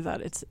after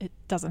that, it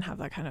doesn't have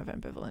that kind of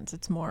ambivalence.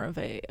 It's more of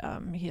a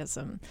he has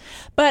some.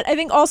 But I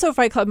think also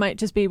Fight Club might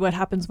just be what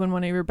happens when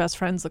one of your best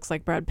friends looks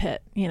like Brad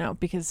Pitt,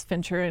 because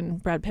Fincher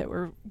and Brad Pitt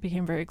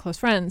became very close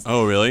friends.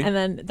 Oh, really? And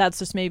then that's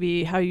just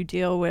maybe how you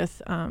deal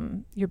with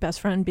your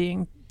best friend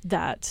being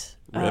that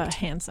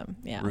handsome.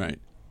 Yeah. Right.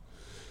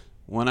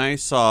 When I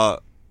saw,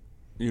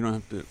 you don't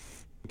have to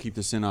keep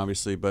this in,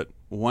 obviously, but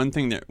one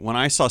thing that when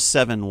I saw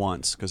Seven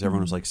once, because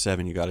everyone was like,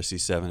 Seven, you got to see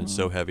Seven. It's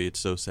so heavy. It's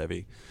so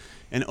heavy.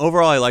 And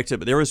overall, I liked it,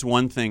 but there was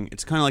one thing.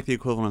 It's kind of like the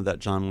equivalent of that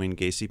John Wayne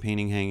Gacy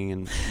painting hanging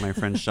in my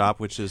friend's shop,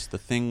 which is the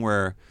thing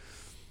where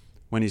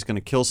when he's going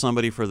to kill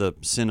somebody for the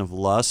sin of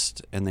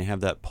lust, and they have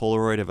that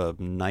Polaroid of a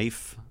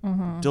knife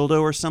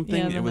dildo or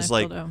something. Yeah, it was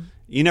knife like, dildo.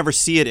 You never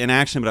see it in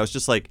action, but I was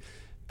just like,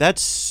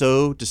 that's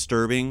so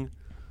disturbing.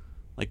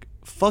 Like,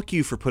 fuck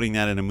you for putting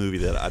that in a movie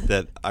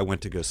that I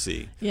went to go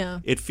see. Yeah.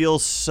 It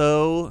feels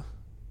so,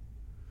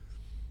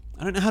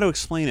 I don't know how to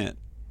explain it.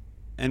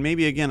 And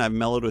maybe, again, I've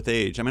mellowed with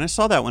age. I mean, I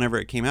saw that whenever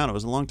it came out. It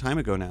was a long time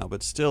ago now,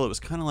 but still, it was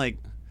kind of like,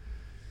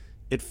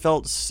 it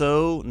felt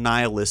so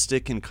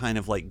nihilistic and kind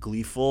of like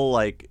gleeful.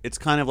 Like, it's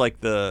kind of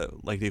like the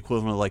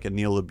equivalent of like a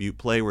Neil LaBute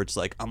play where it's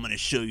like, I'm going to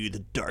show you the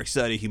dark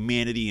side of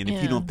humanity, and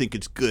if you don't think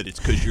it's good, it's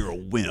because you're a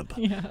wimp.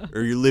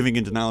 Or you're living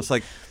in denial. It's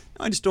like,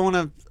 I just don't want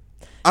to,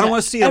 I don't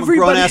want to see it. I'm a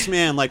grown-ass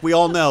man. Like, we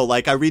all know.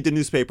 Like, I read the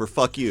newspaper.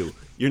 Fuck you.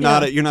 You're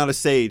not a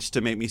sage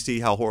to make me see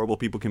how horrible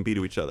people can be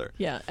to each other.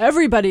 Yeah,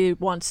 everybody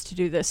wants to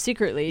do this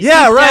secretly.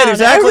 Yeah, right,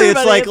 exactly. It's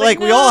Everybody like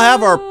no. we all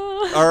have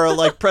our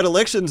like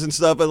predilections and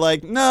stuff, but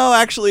like, no,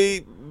 actually,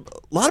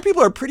 a lot of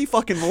people are pretty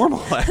fucking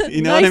normal.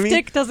 You know what I mean?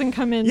 Dick doesn't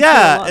come in.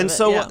 Yeah, and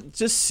so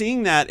just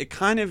seeing that, it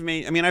kind of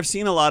made. I mean, I've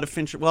seen a lot of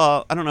Fincher.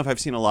 Well, I don't know if I've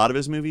seen a lot of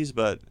his movies,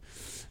 but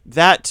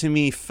that to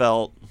me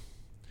felt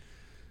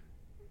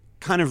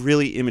kind of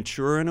really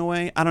immature in a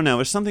way. I don't know.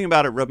 There's something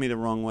about it rubbed me the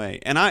wrong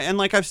way. And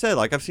like I've said,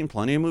 like I've seen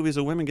plenty of movies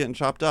of women getting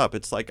chopped up.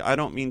 It's like, I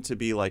don't mean to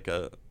be I'm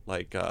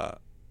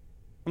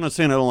not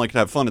saying I don't like to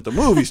have fun at the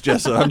movies,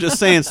 Jessa. I'm just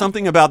saying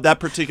something about that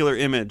particular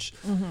image.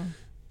 Mm-hmm.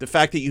 The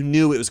fact that you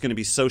knew it was going to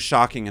be so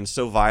shocking and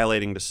so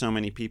violating to so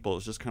many people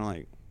is just kind of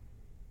like,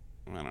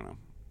 I don't know.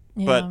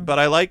 Yeah. But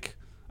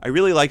I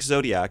really like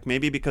Zodiac,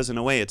 maybe because in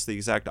a way it's the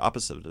exact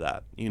opposite of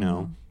that, you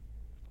know. Mm-hmm.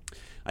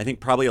 I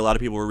think probably a lot of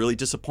people were really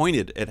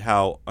disappointed at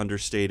how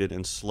understated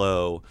and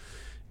slow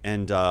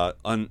and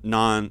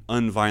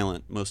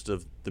unviolent most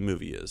of the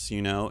movie is.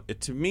 You know,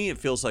 to me, it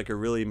feels like a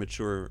really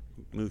mature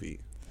movie.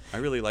 I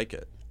really like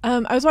it. I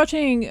was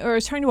trying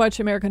to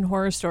watch American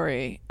Horror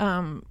Story,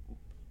 and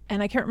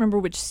I can't remember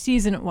which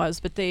season it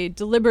was, but they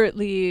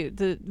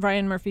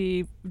Ryan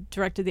Murphy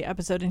directed the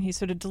episode, and he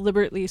sort of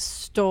deliberately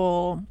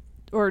stole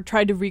or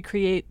tried to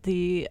recreate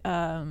the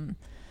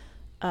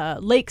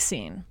lake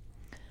scene.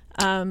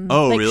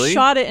 Really?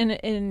 Shot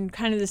it in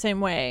kind of the same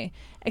way,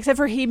 except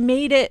for he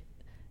made it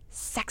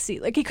sexy.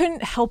 Like, he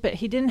couldn't help it.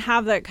 He didn't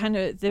have that kind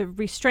of the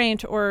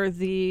restraint or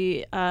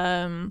the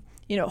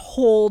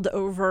hold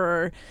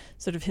over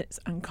sort of his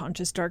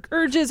unconscious dark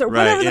urges or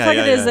whatever the fuck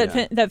it is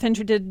that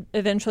Fincher did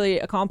eventually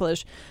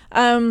accomplish.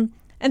 And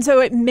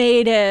so it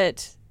made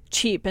it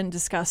cheap and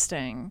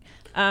disgusting.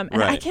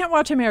 I can't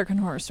watch American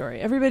Horror Story.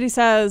 Everybody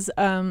says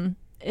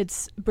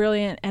it's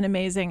brilliant and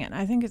amazing, and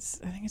I think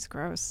it's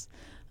gross.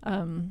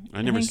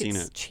 I've never seen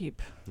it.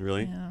 Cheap.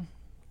 Really? Yeah.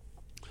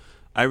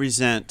 I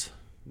resent.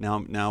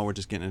 Now we're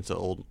just getting into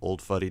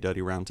old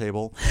fuddy-duddy round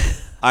table.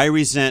 I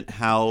resent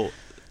how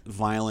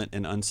violent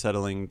and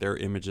unsettling their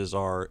images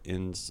are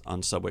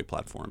on subway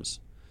platforms.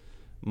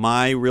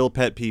 My real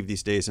pet peeve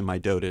these days in my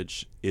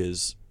dotage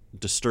is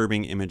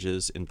disturbing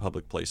images in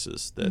public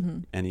places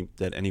that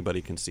that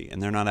anybody can see,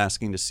 and they're not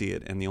asking to see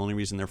it, and the only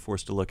reason they're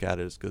forced to look at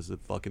it is because the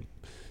fucking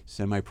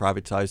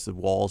semi-privatized the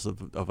walls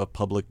of a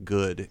public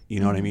good. You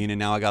know what I mean? And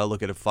now I got to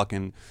look at a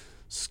fucking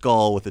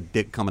skull with a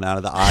dick coming out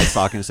of the eye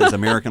socket and it says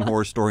American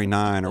Horror Story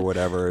 9 or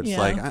whatever. It's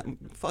like,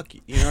 fuck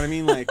you. You know what I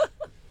mean? Like,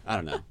 I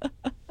don't know.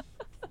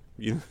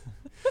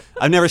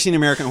 I've never seen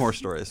American Horror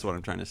Story. That's what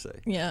I'm trying to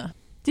say. Yeah.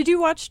 Did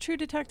you watch True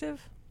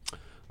Detective?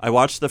 I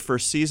watched the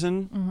first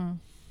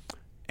season,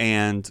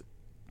 and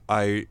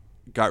I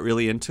got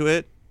really into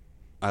it.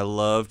 I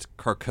loved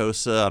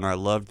Carcosa, and I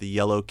loved the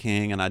Yellow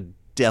King, and I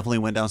definitely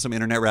went down some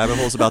internet rabbit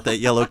holes about that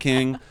Yellow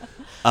King.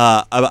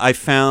 I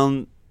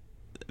found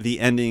the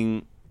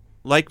ending,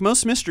 like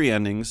most mystery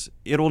endings,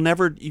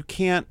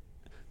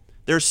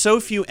 there's so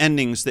few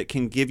endings that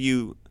can give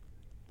you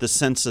the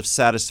sense of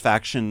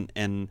satisfaction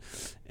and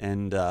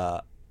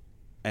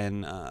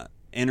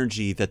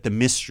energy that the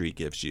mystery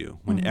gives you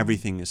when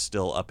everything is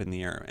still up in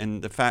the air.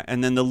 And the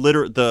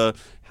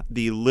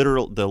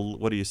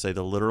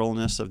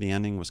literalness of the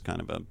ending was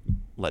kind of a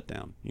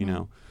letdown, you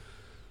know.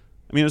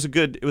 I mean,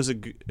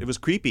 it was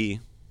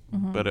creepy,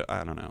 but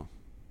I don't know.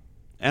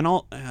 I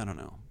don't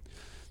know.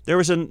 There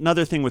was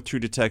another thing with True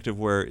Detective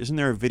where, isn't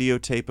there a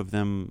videotape of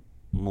them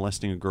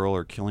molesting a girl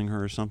or killing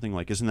her or something?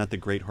 Like, isn't that the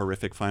great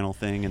horrific final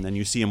thing? And then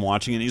you see him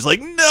watching it and he's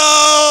like,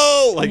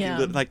 no!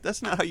 Like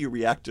that's not how you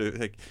react to it.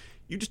 Like,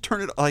 you just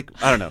turn it, like,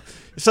 I don't know.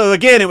 So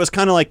again, it was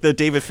kind of like the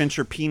David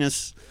Fincher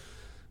penis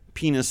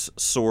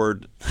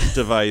sword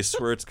device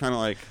where it's kind of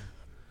like,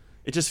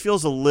 it just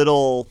feels a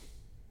little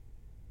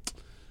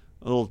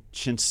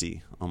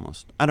chintzy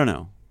almost. I don't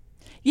know.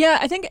 Yeah,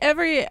 I think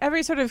every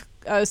sort of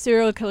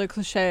serial killer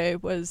cliche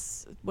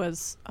was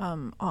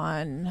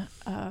on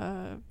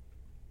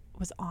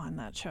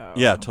that show.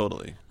 Yeah,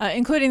 totally.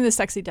 Including the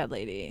sexy dead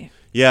lady.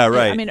 Yeah,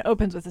 right. I mean, it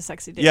opens with a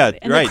sexy dead lady.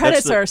 And right. the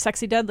credits are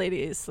sexy dead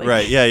ladies. Like,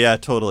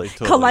 right, totally.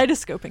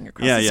 Kaleidoscoping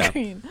across the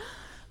screen.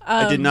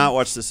 I did not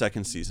watch the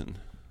second season.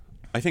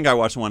 I think I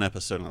watched one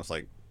episode and I was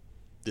like,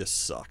 this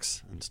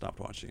sucks, and stopped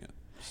watching it.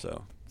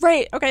 So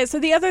Right. Okay. So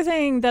the other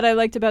thing that I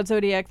liked about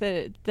Zodiac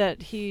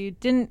that he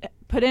didn't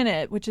put in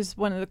it, which is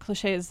one of the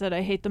cliches that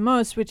I hate the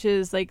most, which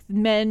is like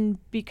men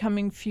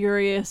becoming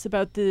furious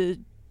about the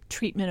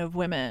treatment of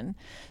women.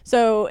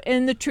 So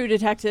in the True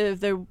Detective,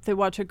 they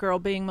watch a girl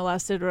being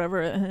molested or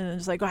whatever, and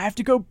it's like, oh, I have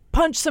to go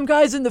punch some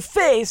guys in the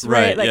face,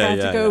 right? Like I have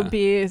to go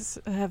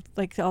have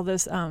like all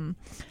this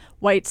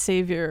white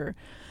savior.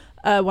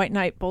 White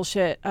knight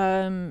bullshit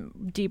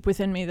deep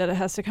within me that it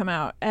has to come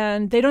out.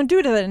 And they don't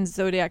do that in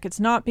Zodiac. It's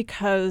not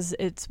because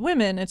it's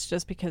women. It's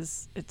just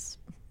because it's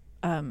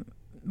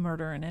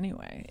murder in any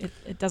way.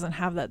 It doesn't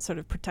have that sort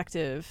of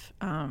protective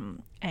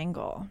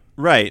angle.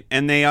 Right.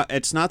 And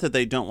it's not that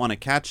they don't want to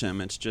catch him.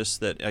 It's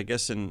just that, I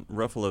guess in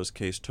Ruffalo's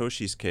case,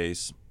 Toshi's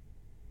case,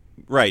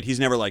 right, he's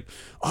never like,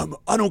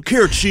 I don't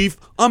care, Chief.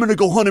 I'm going to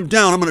go hunt him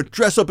down. I'm going to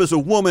dress up as a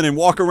woman and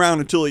walk around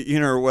until he,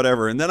 or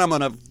whatever. And then I'm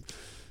going to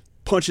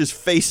punch his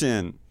face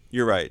in.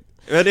 You're right.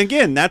 And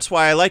again, that's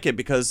why I like it,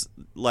 because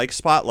like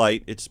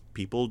Spotlight, it's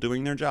people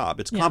doing their job.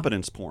 It's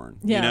competence porn.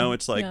 Yeah.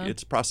 It's like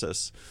it's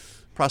process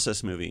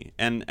movie.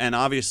 And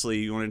obviously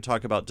you want to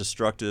talk about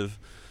destructive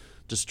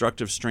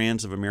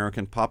strands of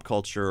American pop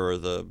culture, or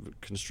the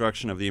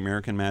construction of the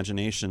American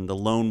imagination, the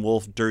lone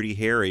wolf Dirty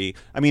Harry.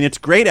 I mean, it's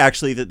great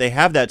actually that they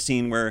have that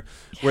scene where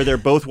they're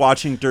both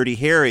watching Dirty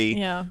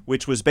Harry,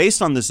 which was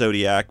based on the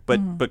Zodiac,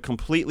 but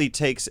completely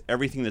takes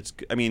everything that's,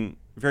 I mean,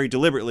 very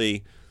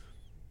deliberately,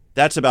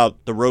 that's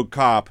about the rogue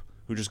cop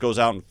who just goes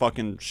out and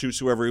fucking shoots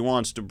whoever he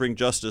wants to bring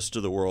justice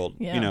to the world,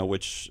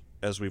 which,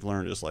 as we've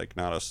learned, is like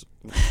not us.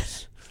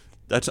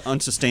 That's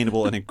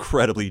unsustainable and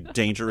incredibly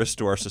dangerous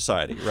to our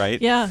society,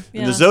 right? Yeah.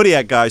 And the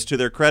Zodiac guys, to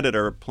their credit,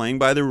 are playing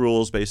by the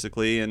rules,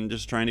 basically, and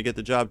just trying to get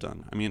the job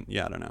done. I mean,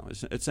 I don't know.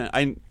 It's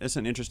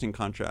an interesting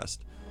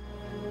contrast.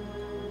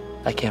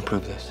 I can't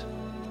prove this.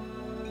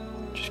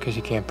 Just because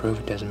you can't prove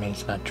it doesn't mean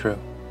it's not true.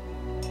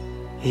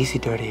 Easy,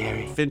 Dirty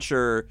Harry.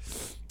 Fincher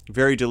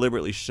very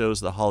deliberately shows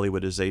the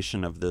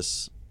Hollywoodization of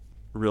this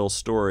real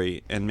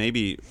story, and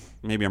maybe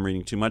I'm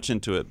reading too much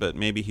into it, but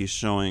maybe he's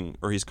showing,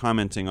 or he's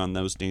commenting on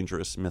those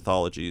dangerous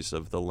mythologies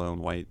of the lone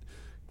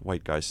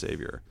white guy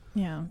savior.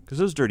 Yeah. Because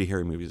those Dirty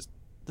Harry movies,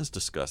 that's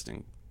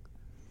disgusting.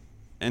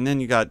 And then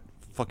you got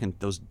fucking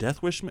those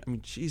Death Wish. I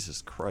mean,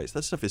 Jesus Christ,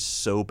 that stuff is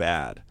so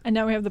bad. And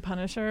now we have The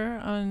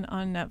Punisher on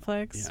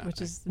Netflix, which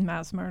is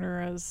mass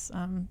murder as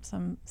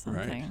something.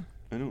 Right.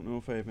 I don't know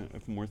if I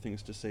have more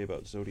things to say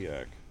about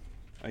Zodiac.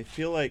 I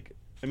feel like,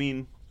 I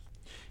mean,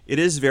 it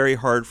is very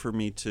hard for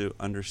me to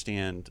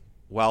understand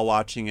while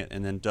watching it,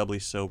 and then doubly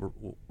so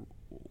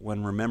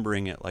when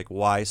remembering it, like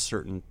why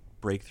certain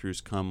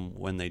breakthroughs come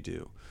when they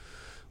do.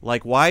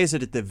 Like, why is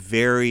it at the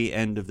very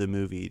end of the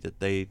movie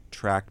that they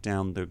track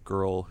down the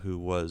girl who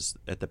was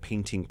at the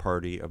painting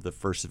party of the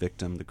first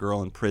victim, the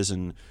girl in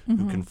prison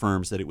who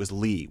confirms that it was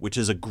Lee, which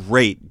is a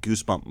great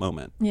goosebump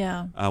moment.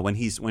 Yeah. When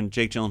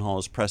Jake Gyllenhaal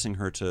is pressing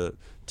her to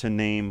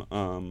name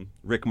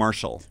Rick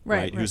Marshall,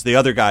 right? Who's the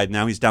other guy.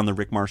 Now he's down the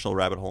Rick Marshall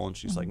rabbit hole, and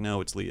she's like, no,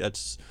 it's Lee.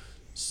 That's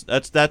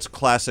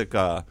classic.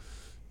 Not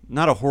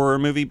a horror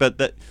movie, but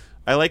that.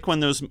 I like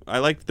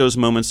those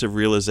moments of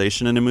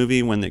realization in a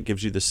movie when it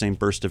gives you the same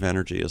burst of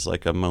energy as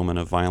like a moment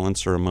of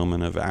violence or a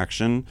moment of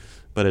action,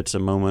 but it's a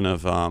moment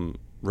of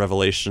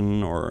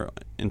revelation or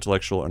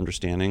intellectual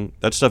understanding.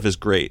 That stuff is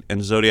great.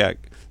 And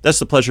Zodiac, that's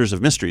the pleasures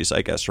of mysteries,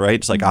 I guess, right?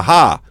 It's like,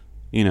 aha,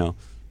 and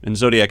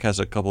Zodiac has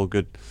a couple of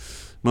good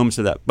moments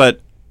of that.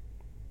 But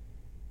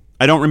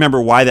I don't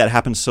remember why that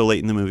happened so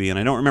late in the movie, and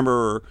I don't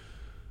remember,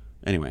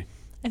 anyway.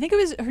 I think it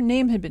was her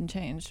name had been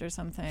changed or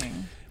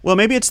something. Well,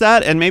 maybe it's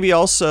that, and maybe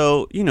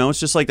also, it's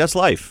just like that's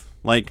life.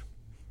 Like,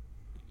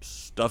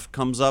 stuff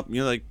comes up,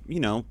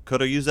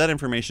 could have used that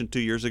information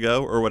 2 years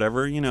ago or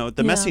whatever,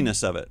 the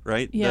messiness of it,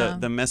 right? Yeah.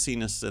 The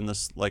messiness and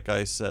this, like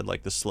I said,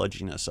 like the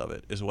sludginess of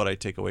it is what I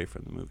take away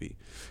from the movie.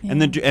 Yeah.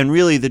 And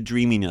really the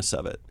dreaminess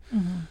of it.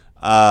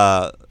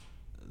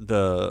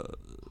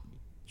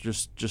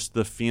 Just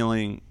the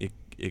feeling it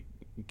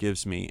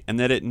gives me, and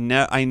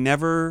that I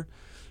never,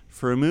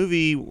 for a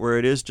movie where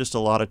it is just a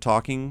lot of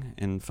talking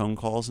and phone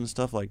calls and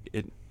stuff, like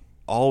it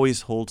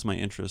always holds my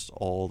interest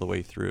all the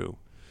way through.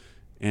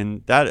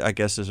 And that, I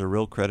guess, is a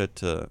real credit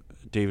to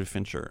David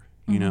Fincher,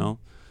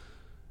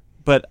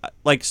 But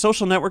like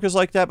Social Network is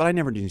like that, but I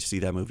never did see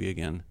that movie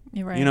again.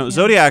 You're right.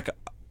 Zodiac,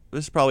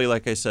 this is probably,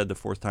 like I said, the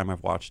fourth time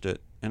I've watched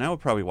it, and I would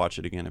probably watch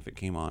it again if it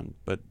came on.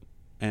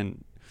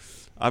 And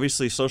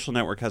obviously Social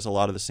Network has a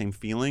lot of the same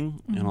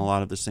feeling and a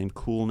lot of the same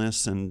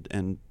coolness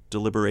and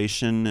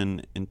deliberation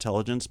and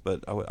intelligence,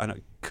 but I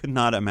could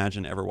not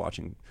imagine ever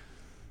watching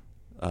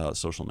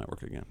Social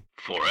Network again.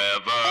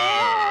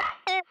 Forever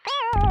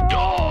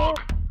Dog.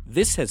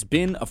 This has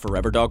been a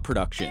Forever Dog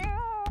production.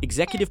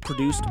 Executive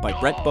produced by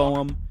Brett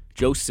Boehm,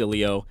 Joe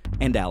Cilio,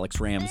 and Alex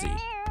Ramsey.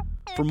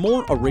 For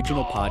more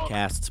original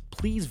podcasts,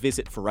 please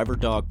visit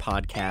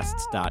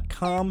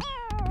foreverdogpodcasts.com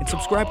and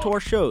subscribe to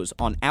our shows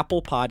on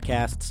Apple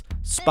Podcasts,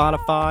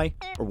 Spotify,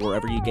 or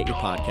wherever you get your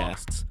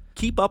podcasts.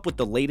 Keep up with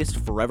the latest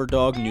Forever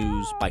Dog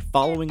news by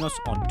following us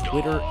on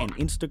Twitter and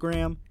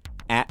Instagram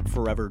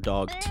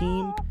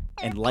 @ForeverDogTeam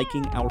and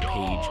liking our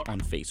page on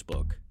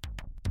Facebook.